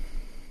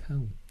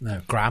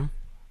 No. Gram?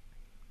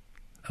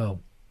 Oh.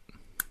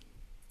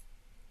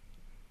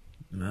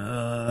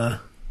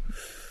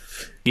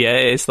 Yeah,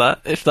 is that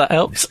if that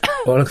helps?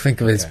 All I can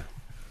think of is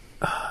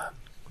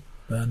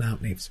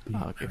burnout needs to be...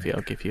 I'll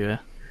give you a...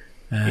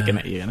 You're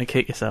gonna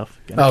kick yourself.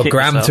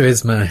 Gram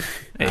Turismo.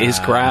 It is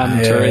Gram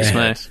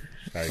Turismo.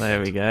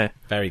 There we go.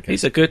 Very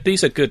good.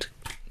 These are good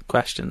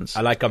questions.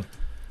 I like them.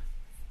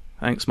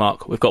 Thanks,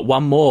 Mark. We've got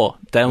one more.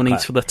 Dale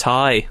needs for the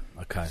tie.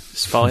 Okay.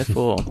 It's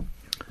 5-4.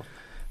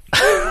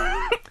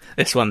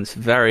 This one's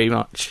very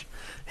much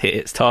hit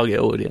its target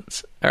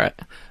audience. All right.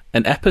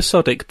 An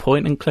episodic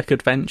point-and-click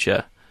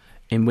adventure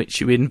in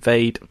which you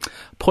invade...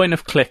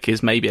 Point-of-click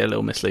is maybe a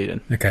little misleading.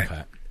 Okay.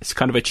 It's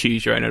kind of a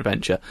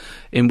choose-your-own-adventure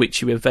in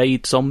which you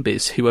evade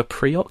zombies who are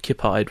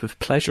preoccupied with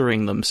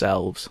pleasuring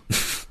themselves.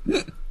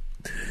 The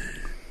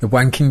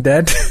Wanking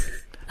Dead?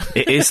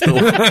 It is the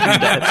Walking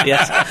Dead,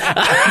 yes.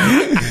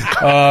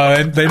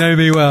 Oh, they know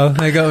me well.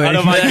 They got me. I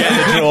don't mind getting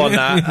a draw on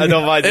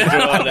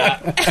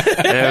that.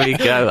 There we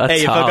go.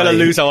 Hey, if I'm going to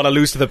lose, I want to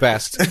lose to the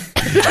best.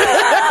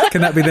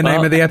 Can that be the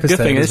name of the good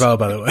episode thing as is- well,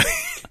 by the way?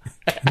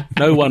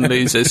 No one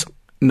loses.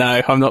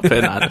 No, I'm not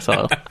putting that in the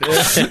title.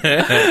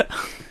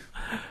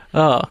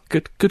 Oh,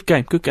 good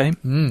game.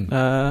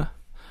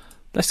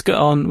 Let's get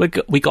on. We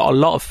got a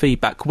lot of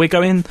feedback. We're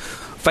going...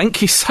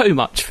 Thank you so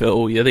much for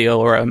all your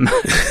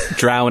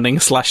drowning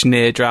 /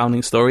 near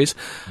drowning stories.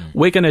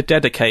 We're going to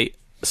dedicate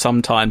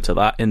some time to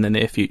that in the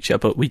near future,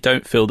 but we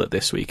don't feel that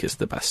this week is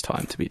the best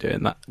time to be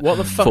doing that. What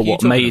the fuck for are you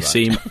what talking may about?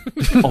 seem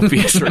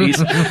obvious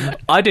reason.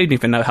 I don't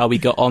even know how we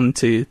got on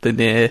to the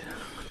near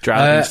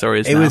drowning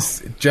stories It now.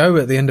 was Joe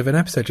at the end of an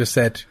episode just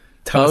said,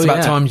 Tell us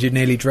about times you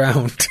nearly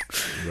drowned.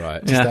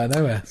 Right. Just out of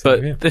nowhere.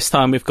 So, But this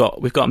time we've got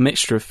a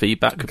mixture of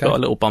feedback. We've got a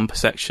little bumper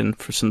section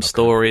for some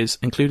stories,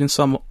 including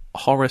some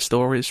horror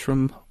stories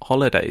from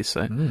holidays.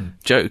 So,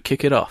 Joe,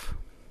 kick it off.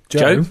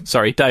 Joe?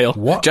 Sorry, Dale.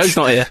 What? Joe's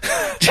not here.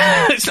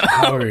 Joe's not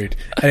How rude.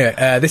 Anyway,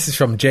 this is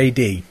from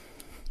JD.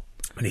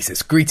 And he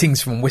says,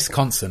 greetings from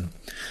Wisconsin.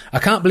 I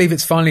can't believe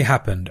it's finally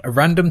happened. A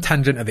random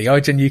tangent of the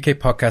IGN UK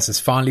podcast has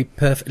finally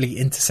perfectly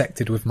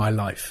intersected with my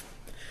life.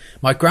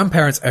 My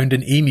grandparents owned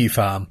an emu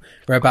farm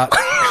where about...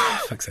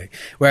 fuck's sake.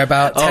 Where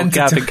about 10 to...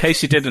 Gav, in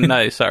case you didn't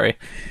know, sorry.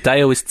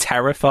 Dale is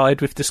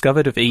terrified we've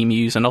discovered of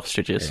emus and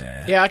ostriches.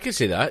 Yeah, I can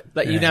see that.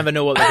 Like, you never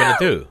know what they're going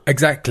to do.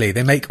 Exactly.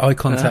 They make eye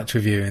contact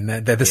with you and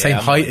they're the same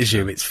height as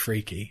you. It's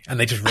freaky. And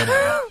they just run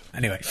at you.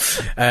 Anyway,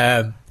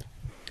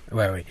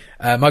 where are we?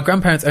 My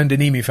grandparents owned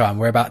an emu farm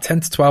where about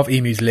 10 to 12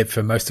 emus lived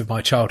for most of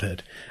my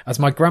childhood. As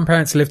my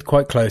grandparents lived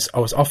quite close, I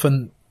was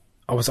often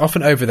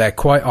over there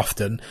quite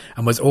often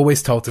and was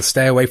always told to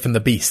stay away from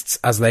the beasts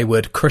as they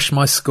would crush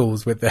my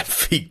skulls with their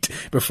feet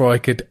before I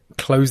could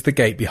close the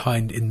gate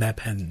behind in their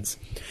pens.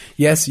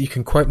 Yes, you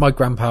can quote my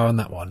grandpa on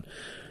that one.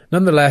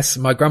 Nonetheless,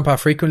 my grandpa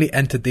frequently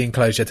entered the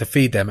enclosure to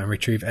feed them and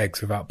retrieve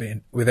eggs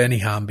with any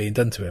harm being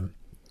done to him.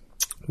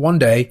 One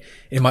day,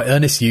 in my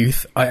earnest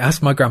youth, I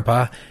asked my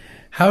grandpa,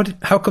 how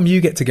come you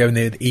get to go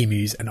near the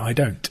emus and I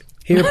don't?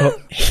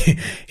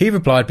 He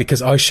replied,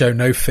 because I show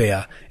no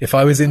fear. If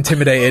I was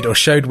intimidated or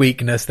showed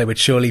weakness, they would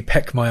surely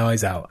peck my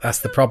eyes out. That's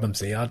the problem,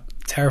 see. I'm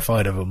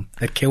terrified of them.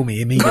 They'd kill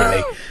me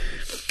immediately.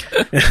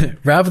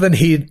 Rather than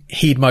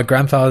heed my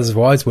grandfather's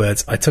wise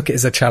words, I took it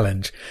as a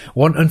challenge.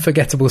 One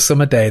unforgettable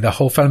summer day, the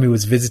whole family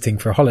was visiting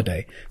for a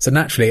holiday. So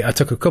naturally, I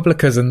took a couple of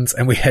cousins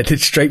and we headed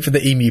straight for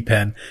the emu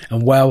pen.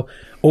 And well,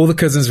 all the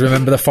cousins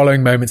remember the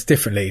following moments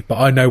differently, but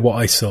I know what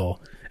I saw.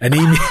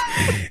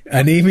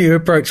 An emu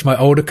approached my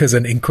older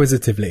cousin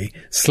inquisitively,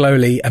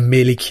 slowly and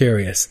merely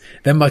curious.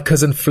 Then my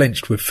cousin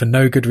flinched for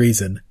no good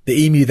reason. The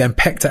emu then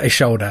pecked at his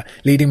shoulder,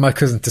 leading my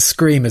cousin to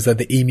scream as though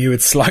the emu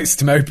had sliced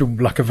him open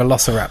like a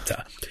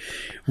velociraptor.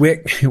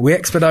 We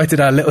expedited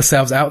our little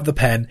selves out of the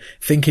pen,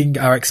 thinking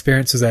our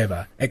experience was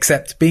over.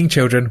 Except, being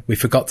children, we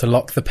forgot to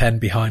lock the pen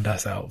behind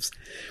ourselves.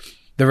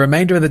 The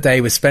remainder of the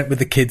day was spent with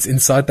the kids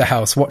inside the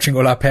house, watching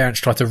all our parents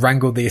try to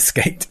wrangle the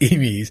escaped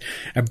emus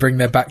and bring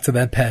them back to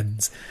their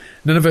pens.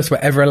 None of us were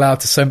ever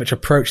allowed to so much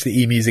approach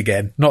the emus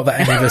again, not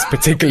that any of us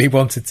particularly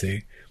wanted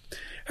to.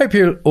 Hope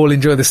you all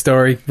enjoy the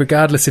story,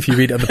 regardless if you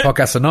read it on the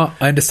podcast or not.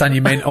 I understand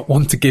you may not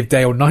want to give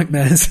Dale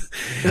nightmares.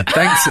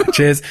 Thanks,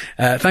 cheers.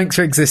 Thanks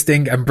for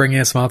existing and bringing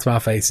a smile to our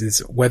faces,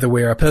 whether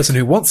we're a person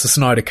who wants a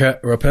Snyder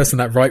Cut or a person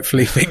that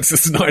rightfully thinks a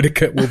Snyder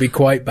Cut will be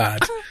quite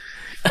bad.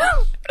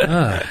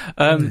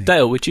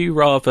 Dale, would you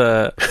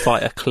rather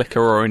fight a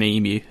clicker or an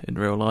emu in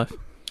real life?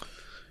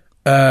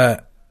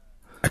 A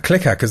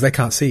clicker, because they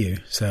can't see you,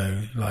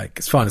 so like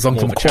it's fine as long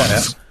as I'm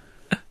quiet.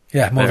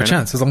 Yeah, more of a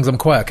chance. As long as I'm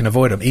quiet, I can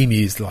avoid them.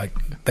 Emus, like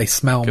they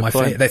smell my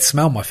fear. They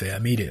smell my fear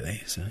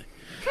immediately. So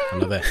I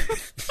love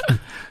it.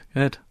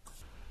 Good.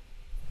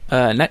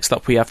 Next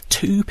up, we have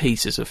 2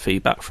 pieces of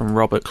feedback from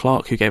Robert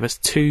Clark, who gave us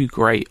 2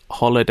 great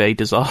holiday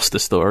disaster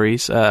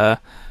stories.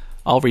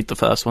 I'll read the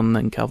first one,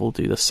 then Cav will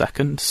do the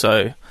second.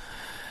 So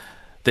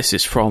this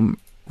is from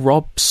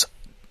Robert,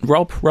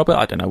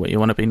 I don't know what you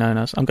want to be known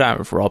as. I'm going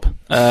with Rob.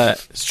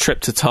 His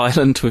trip to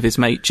Thailand with his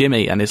mate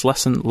Jimmy, and his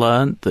lesson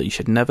learned that you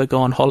should never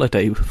go on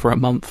holiday for a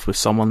month with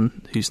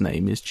someone whose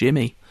name is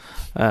Jimmy.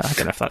 I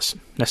don't know if that's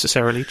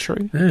necessarily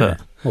true,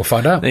 but we'll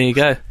find out. There you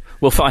go.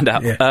 We'll find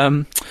out.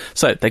 Yeah.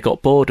 So they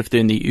got bored of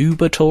doing the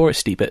uber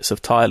touristy bits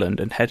of Thailand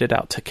and headed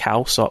out to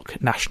Khao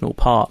Sok National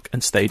Park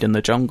and stayed in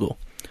the jungle.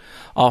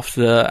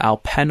 After our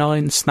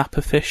penine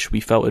snapperfish, we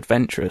felt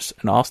adventurous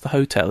and asked the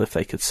hotel if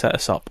they could set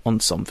us up on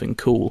something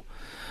cool.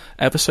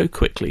 Ever so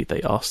quickly,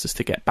 they asked us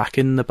to get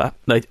in the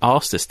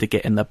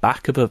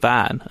back of a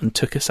van and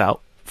took us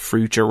out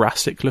through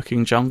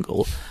Jurassic-looking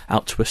jungle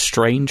out to a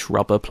strange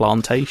rubber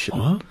plantation.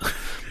 What?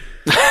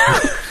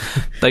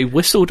 They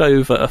whistled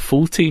over a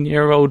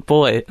 14-year-old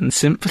boy and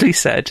simply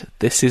said,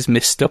 "This is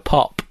Mr.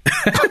 Pop,"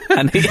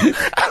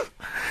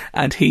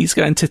 and he's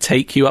going to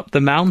take you up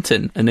the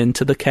mountain and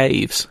into the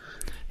caves.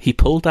 He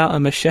pulled out a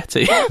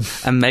machete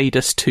and made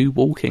us 2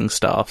 walking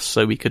staffs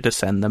so we could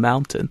ascend the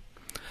mountain.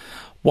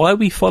 Why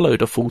we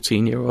followed a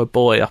 14-year-old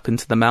boy up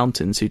into the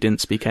mountains who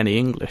didn't speak any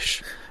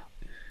English,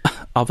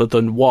 other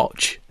than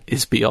watch,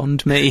 is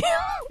beyond me.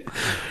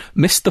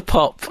 Mr.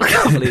 Pop. I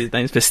can't believe his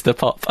name's Mr.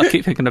 Pop. I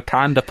keep thinking of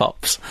Panda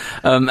Pops.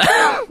 In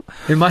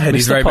my head,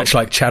 he's very much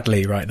like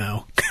Chadley right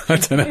now. I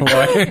don't know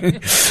why.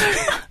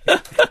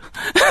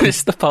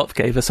 Mr. Pop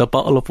gave us a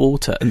bottle of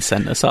water and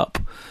sent us up.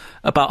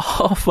 About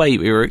halfway,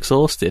 we were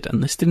exhausted,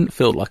 and this didn't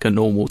feel like a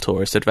normal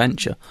tourist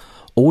adventure.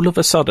 All of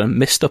a sudden,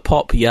 Mr.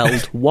 Pop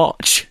yelled,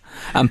 "Watch!"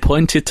 and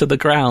pointed to the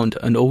ground,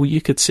 and all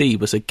you could see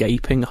was a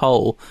gaping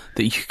hole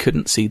that you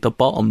couldn't see the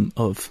bottom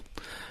of.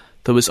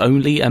 There was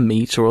only a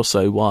metre or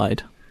so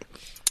wide.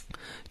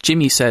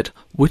 Jimmy said,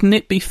 "Wouldn't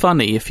it be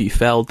funny if you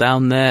fell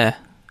down there?"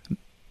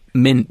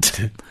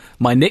 Mint.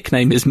 My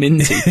nickname is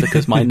Minty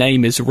because my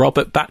name is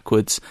Robert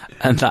backwards,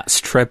 and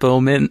that's treble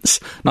mince.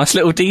 Nice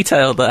little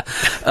detail there.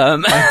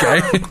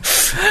 Okay.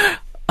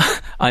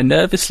 I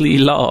nervously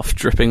laughed,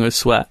 dripping with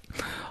sweat.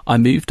 I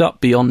moved up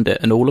beyond it,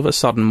 and all of a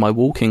sudden my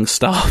walking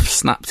staff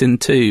snapped in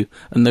two,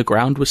 and the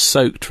ground was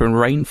soaked from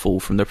rainfall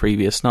from the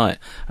previous night,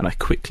 and I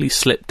quickly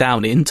slipped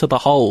down into the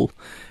hole,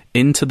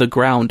 into the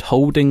ground,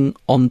 holding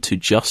onto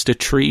just a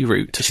tree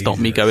root to stop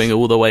me going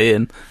all the way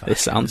in.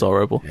 This sounds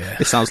horrible. Yeah.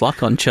 It sounds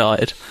like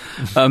Uncharted.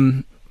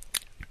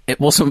 It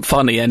wasn't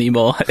funny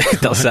anymore. It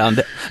does sound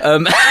it.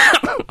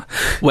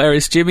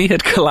 Whereas Jimmy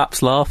had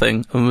collapsed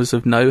laughing and was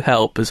of no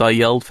help as I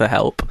yelled for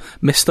help,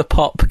 Mr.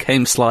 Pop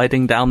came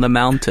sliding down the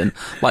mountain,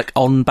 like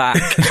on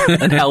back,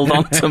 and held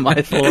onto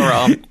my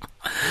forearm.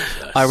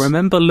 I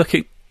remember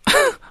looking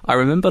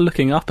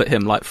up at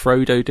him like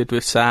Frodo did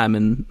with Sam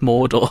in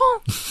Mordor.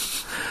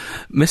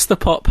 Mr.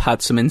 Pop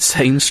had some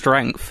insane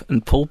strength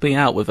and pulled me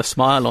out with a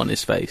smile on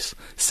his face,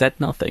 said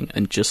nothing,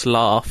 and just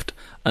laughed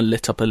and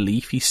lit up a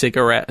leafy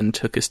cigarette and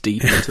took us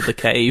deep into the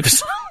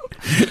caves.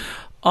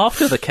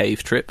 After the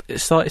cave trip, it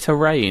started to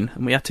rain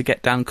and we had to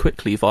get down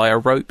quickly via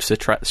ropes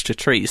attached to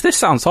trees. This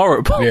sounds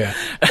horrible. Yeah.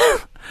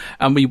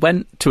 And we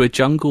went to a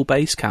jungle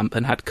base camp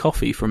and had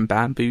coffee from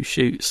bamboo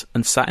shoots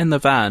and sat in the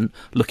van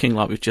looking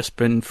like we've just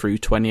been through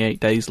 28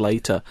 days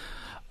later.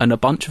 And a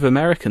bunch of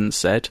Americans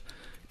said,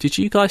 "Did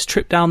you guys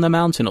trip down the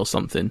mountain or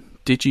something?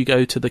 Did you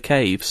go to the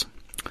caves?"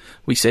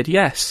 We said,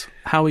 "Yes.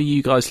 How are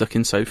you guys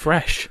looking so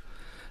fresh?"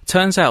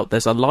 Turns out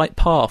there's a light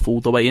path all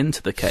the way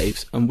into the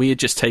caves, and we had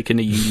just taken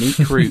a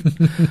unique route.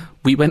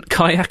 We went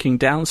kayaking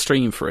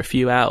downstream for a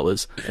few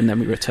hours, and then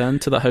we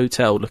returned to the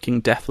hotel looking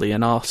deathly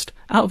and asked,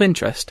 out of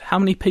interest, how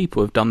many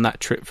people have done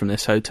that trip from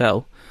this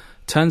hotel?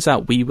 Turns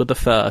out we were the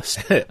first,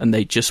 and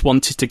they just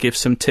wanted to give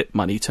some tip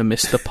money to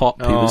Mr.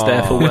 Pop, who was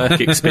there for work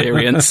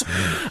experience.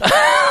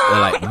 They're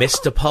like,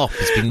 Mr. Pop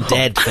has been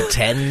dead for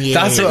 10 years.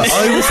 That's what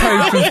I was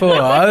hoping for.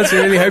 I was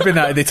really hoping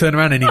that they turned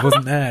around and he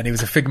wasn't there and he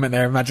was a figment of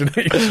their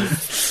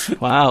imagination.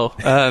 Wow.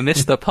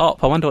 Mr.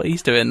 Pop, I wonder what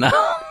he's doing now.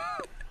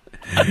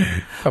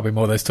 Probably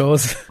more of those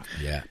tours.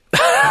 Yeah.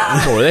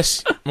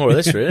 More of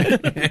this, really.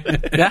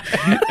 Yeah.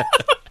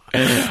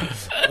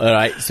 All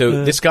right,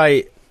 so this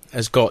guy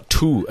has got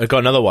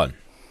another one.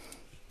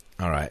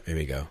 All right, here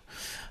we go.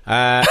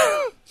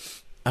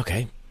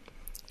 Okay.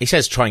 He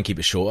says try and keep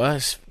it shorter.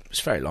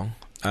 It's very long.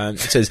 It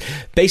says,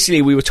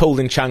 basically, we were told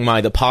in Chiang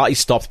Mai the party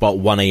stopped about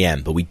 1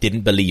 a.m, but we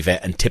didn't believe it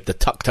and tipped the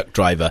tuk-tuk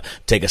driver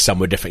to take us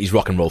somewhere different. He's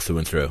rock and roll through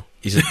and through.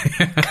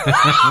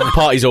 The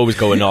party's always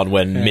going on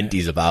when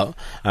Minty's about.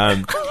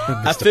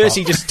 At first,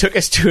 he just took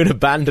us to an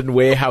abandoned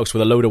warehouse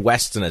with a load of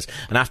Westerners,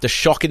 and after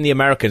shocking the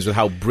Americans with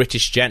how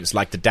British gents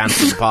like to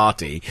dance at the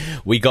party,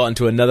 we got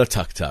into another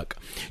tuk-tuk.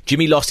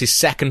 Jimmy lost his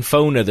second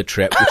phone of the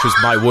trip, which was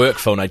my work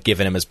phone I'd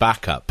given him as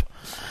backup.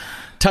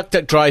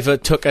 Tuk-tuk driver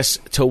took us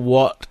to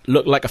what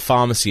looked like a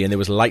pharmacy, and there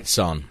was lights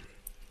on.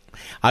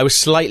 I was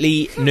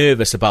slightly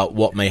nervous about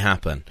what may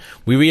happen.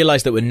 We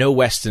realised there were no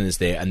Westerners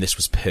there, and this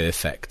was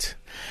perfect.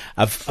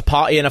 A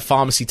party in a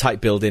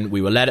pharmacy-type building,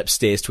 we were led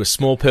upstairs to a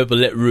small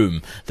purple-lit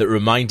room that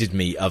reminded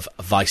me of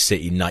Vice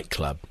City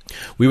nightclub.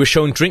 We were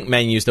shown drink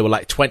menus that were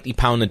like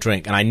 £20 a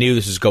drink, and I knew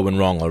this was going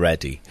wrong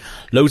already.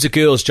 Loads of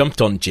girls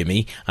jumped on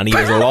Jimmy, and he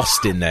was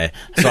lost in there.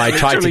 So I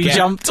tried to get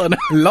jumped on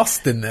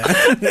lost in there.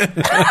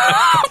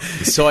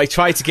 So I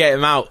tried to get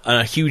him out,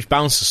 and a huge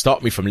bouncer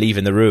stopped me from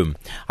leaving the room.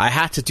 I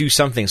had to do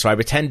something, so I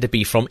pretended to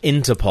be from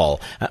Interpol.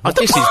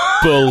 This is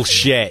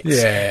bullshit.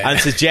 Yeah. And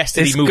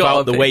suggested he move out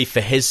of the way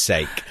for his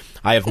sake.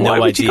 I have no Why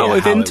would idea you go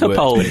with how Interpol? It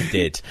worked, but it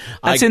did.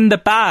 That's in the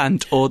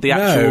band or the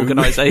actual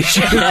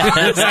organisation?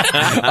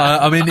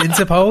 I'm in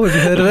Interpol. Have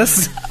you heard of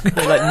us?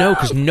 They're like, no,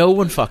 because no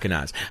one fucking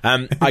has.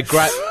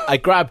 I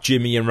grabbed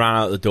Jimmy and ran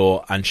out the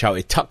door and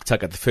shouted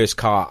tuk-tuk at the first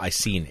car I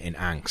seen in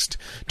angst.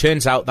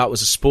 Turns out that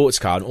was a sports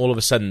car, and all of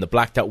a sudden the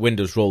blacked out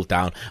windows rolled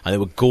down and there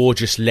were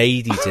gorgeous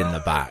ladies in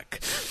the back.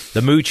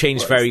 The mood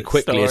changed very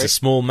quickly as a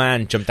small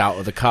man jumped out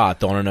of the car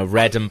donning a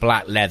red and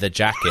black leather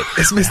jacket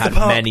that had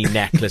many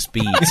necklace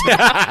beads.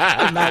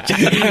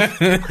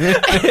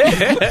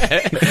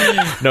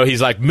 No,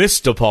 he's like,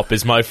 Mr. Pop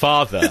is my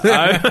father.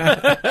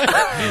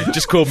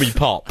 Just call me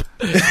Pop.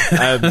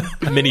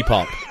 Mini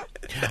Pop.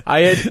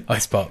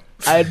 Ice Pop.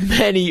 I had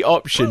many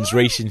options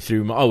racing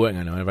through my... Oh, wait,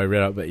 no, have I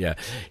read out? But yeah.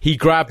 He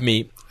grabbed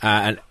me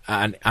and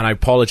I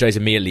apologised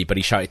immediately, but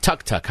he shouted,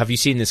 tuk-tuk, have you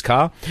seen this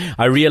car?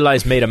 I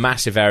realised made a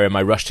massive error in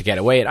my rush to get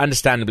away, and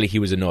understandably he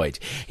was annoyed.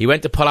 He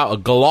went to pull out a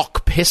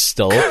Glock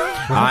pistol.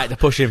 I had to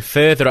push him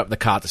further up the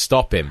car to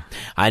stop him.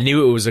 I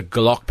knew it was a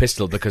Glock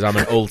pistol because I'm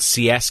an old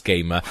CS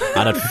gamer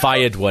and had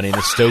fired one in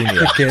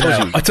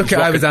Estonia. I took it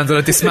out of his hands and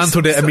I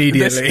dismantled it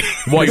immediately.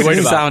 What are you worried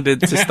about? Sounded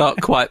to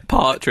start quite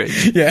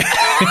Partridge. Yeah.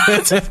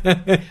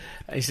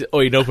 He said, oh,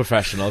 you know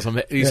professionals.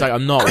 He's like,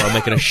 I'm not. I'm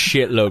making a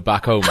shitload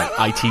back home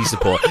at IT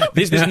support.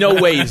 There's no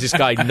way is this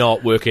guy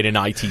not working in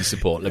IT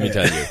support, let me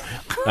tell you.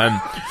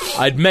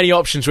 I had many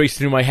options racing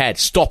through my head.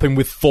 Stop him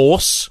with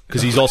force,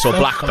 because he's also a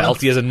black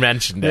belt. He hasn't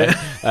mentioned it.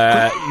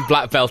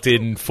 Black belt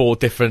in 4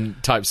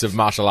 different types of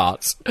martial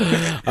arts.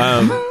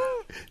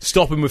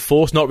 stop him with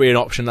force, not really an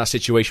option in that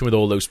situation with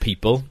all those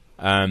people.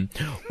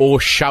 Or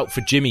shout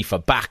for Jimmy for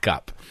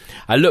backup.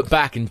 I look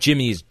back and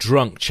Jimmy is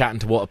drunk, chatting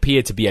to what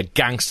appeared to be a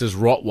gangster's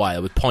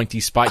Rottweiler with pointy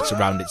spikes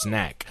around its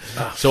neck.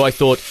 So I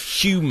thought,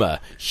 humour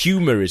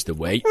is the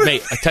way.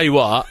 Mate, I tell you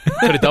what,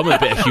 could have done with a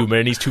bit of humour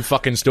in these 2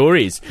 fucking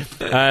stories.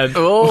 I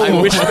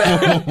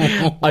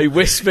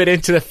whispered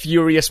into the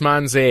furious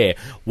man's ear,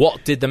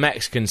 what did the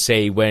Mexican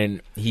say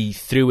when he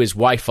threw his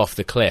wife off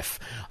the cliff?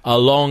 A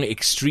long,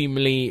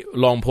 extremely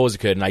long pause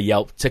occurred and I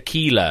yelped,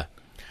 tequila.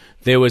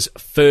 There was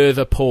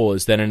further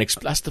pause, then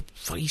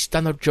he's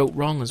done the joke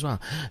wrong as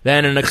well.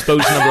 Then an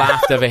explosion of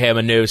laughter for him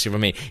and nervously from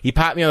me. He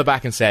patted me on the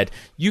back and said,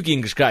 you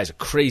English guys are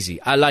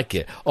crazy. I like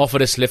it.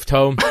 Offered us lift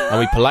home,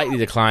 and we politely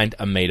declined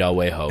and made our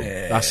way home.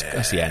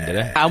 That's the end of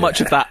it. How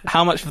much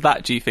of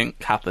that do you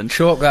think happened?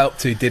 Chalk up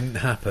to didn't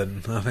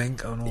happen, I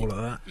think, on all of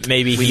that.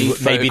 Maybe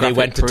they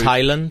went to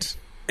Thailand.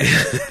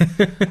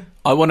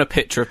 I want a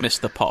picture of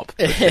Mr. Pop.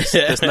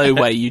 There's no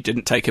way you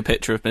didn't take a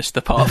picture of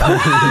Mr. Pop.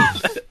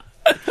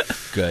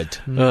 Good.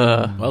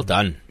 Well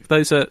done.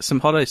 Those are some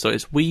holiday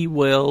stories.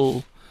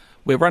 We're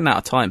running out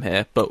of time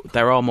here, but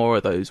there are more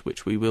of those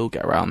which we will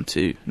get around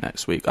to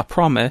next week. I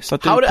promise.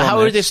 How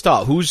did they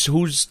start? Whose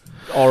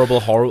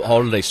horrible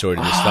holiday story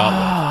did they start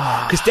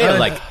with? Because they're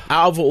like,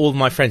 out of all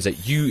my friends, that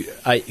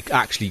I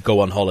actually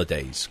go on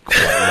holidays.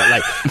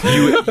 Like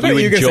you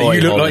enjoy.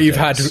 You look holidays. like you've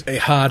had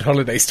hard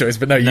holiday stories,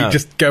 but no, you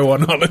just go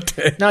on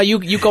holiday. No,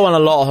 you go on a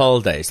lot of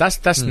holidays.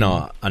 That's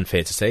not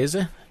unfair to say, is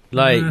it?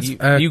 Like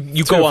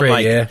you go on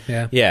like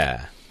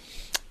yeah.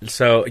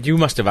 So you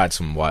must have had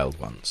some wild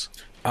ones.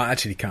 I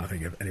actually can't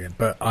think of anything,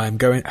 but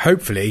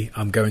hopefully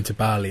I'm going to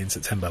Bali in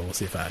September. We'll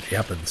see if that actually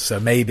happens. So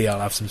maybe I'll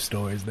have some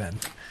stories then.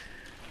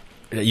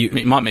 You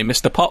might meet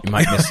Mr. Pop. You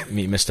might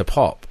meet Mr.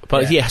 Pop.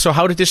 But yeah, so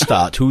how did this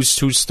start? Whose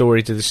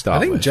story did this start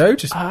I think with? Joe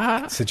just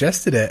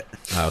suggested it.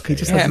 Oh, okay.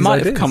 It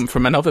might have come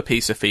from another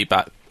piece of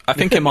feedback. I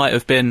think it might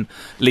have been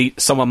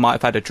someone might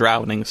have had a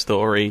drowning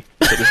story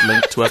that was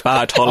linked to a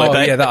bad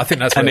holiday. Oh, yeah, I think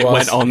that's what and it was.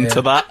 Went on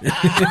to that.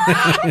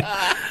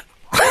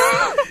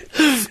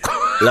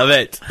 Love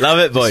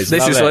it, boys.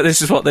 This is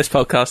what this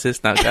podcast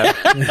is now, Joe.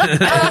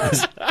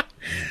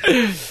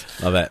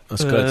 Love it.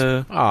 That's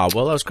good. Well,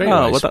 that was great.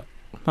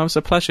 That was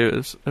a pleasure.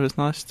 It was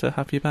nice to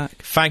have you back.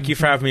 Thank you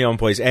for having me on,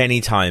 boys.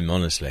 Anytime,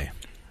 honestly.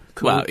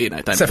 Cool. Well,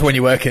 don't except for when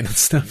you're working and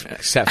stuff.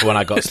 Except for when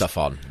I got stuff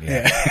on.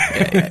 Yeah.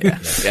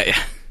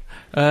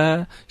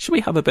 Should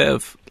we have a bit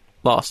of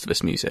Last of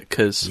Us music?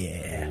 Because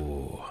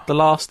The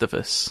Last of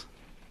Us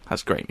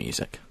has great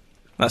music.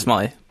 That's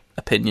my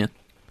opinion.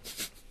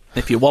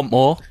 If you want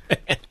more,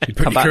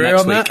 come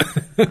back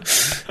next week.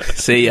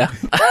 See ya.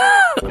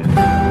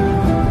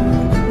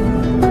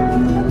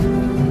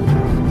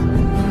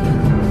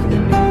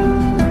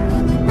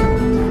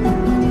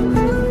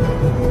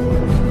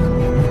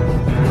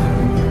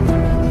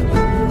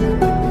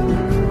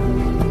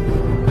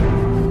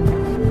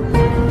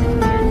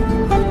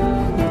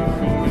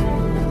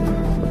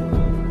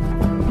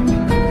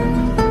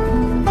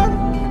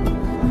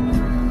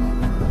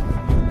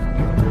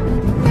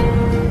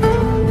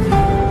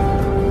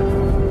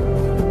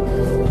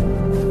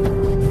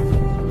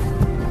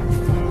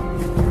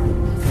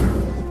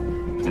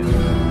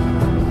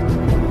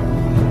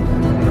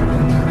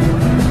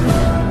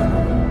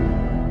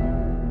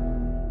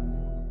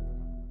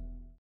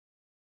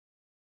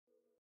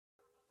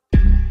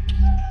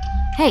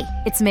 Hey,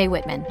 it's Mae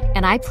Whitman,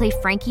 and I play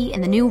Frankie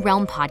in the new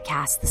Realm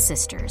podcast, The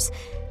Sisters.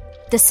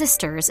 The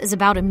Sisters is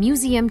about a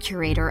museum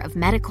curator of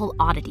medical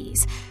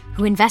oddities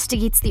who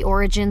investigates the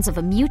origins of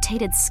a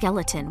mutated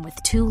skeleton with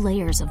 2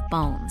 layers of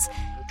bones.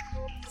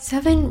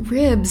 7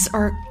 ribs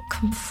are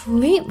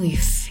completely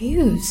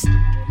fused.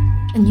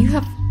 And you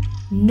have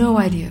no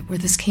idea where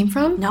this came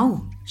from?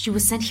 No, she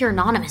was sent here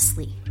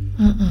anonymously.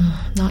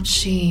 Not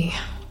she.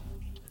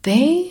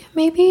 They,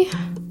 maybe?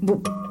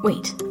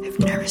 Wait. I've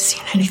never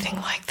seen anything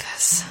like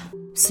this.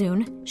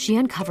 Soon, she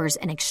uncovers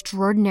an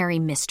extraordinary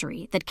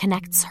mystery that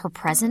connects her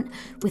present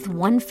with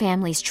one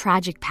family's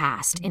tragic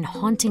past in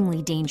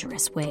hauntingly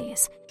dangerous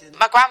ways.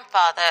 My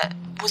grandfather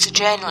was a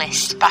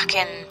journalist back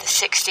in the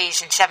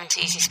 60s and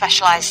 70s. He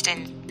specialised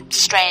in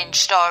strange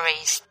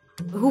stories.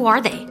 Who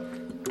are they?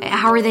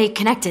 How are they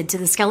connected to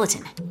the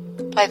skeleton?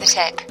 Play the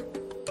tape.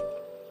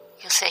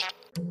 You'll see.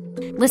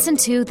 Listen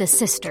to The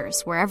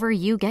Sisters wherever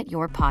you get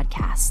your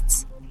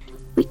podcasts.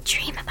 We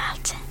dream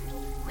about it.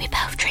 We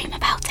both dream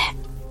about it.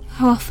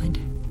 How often?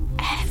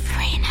 Every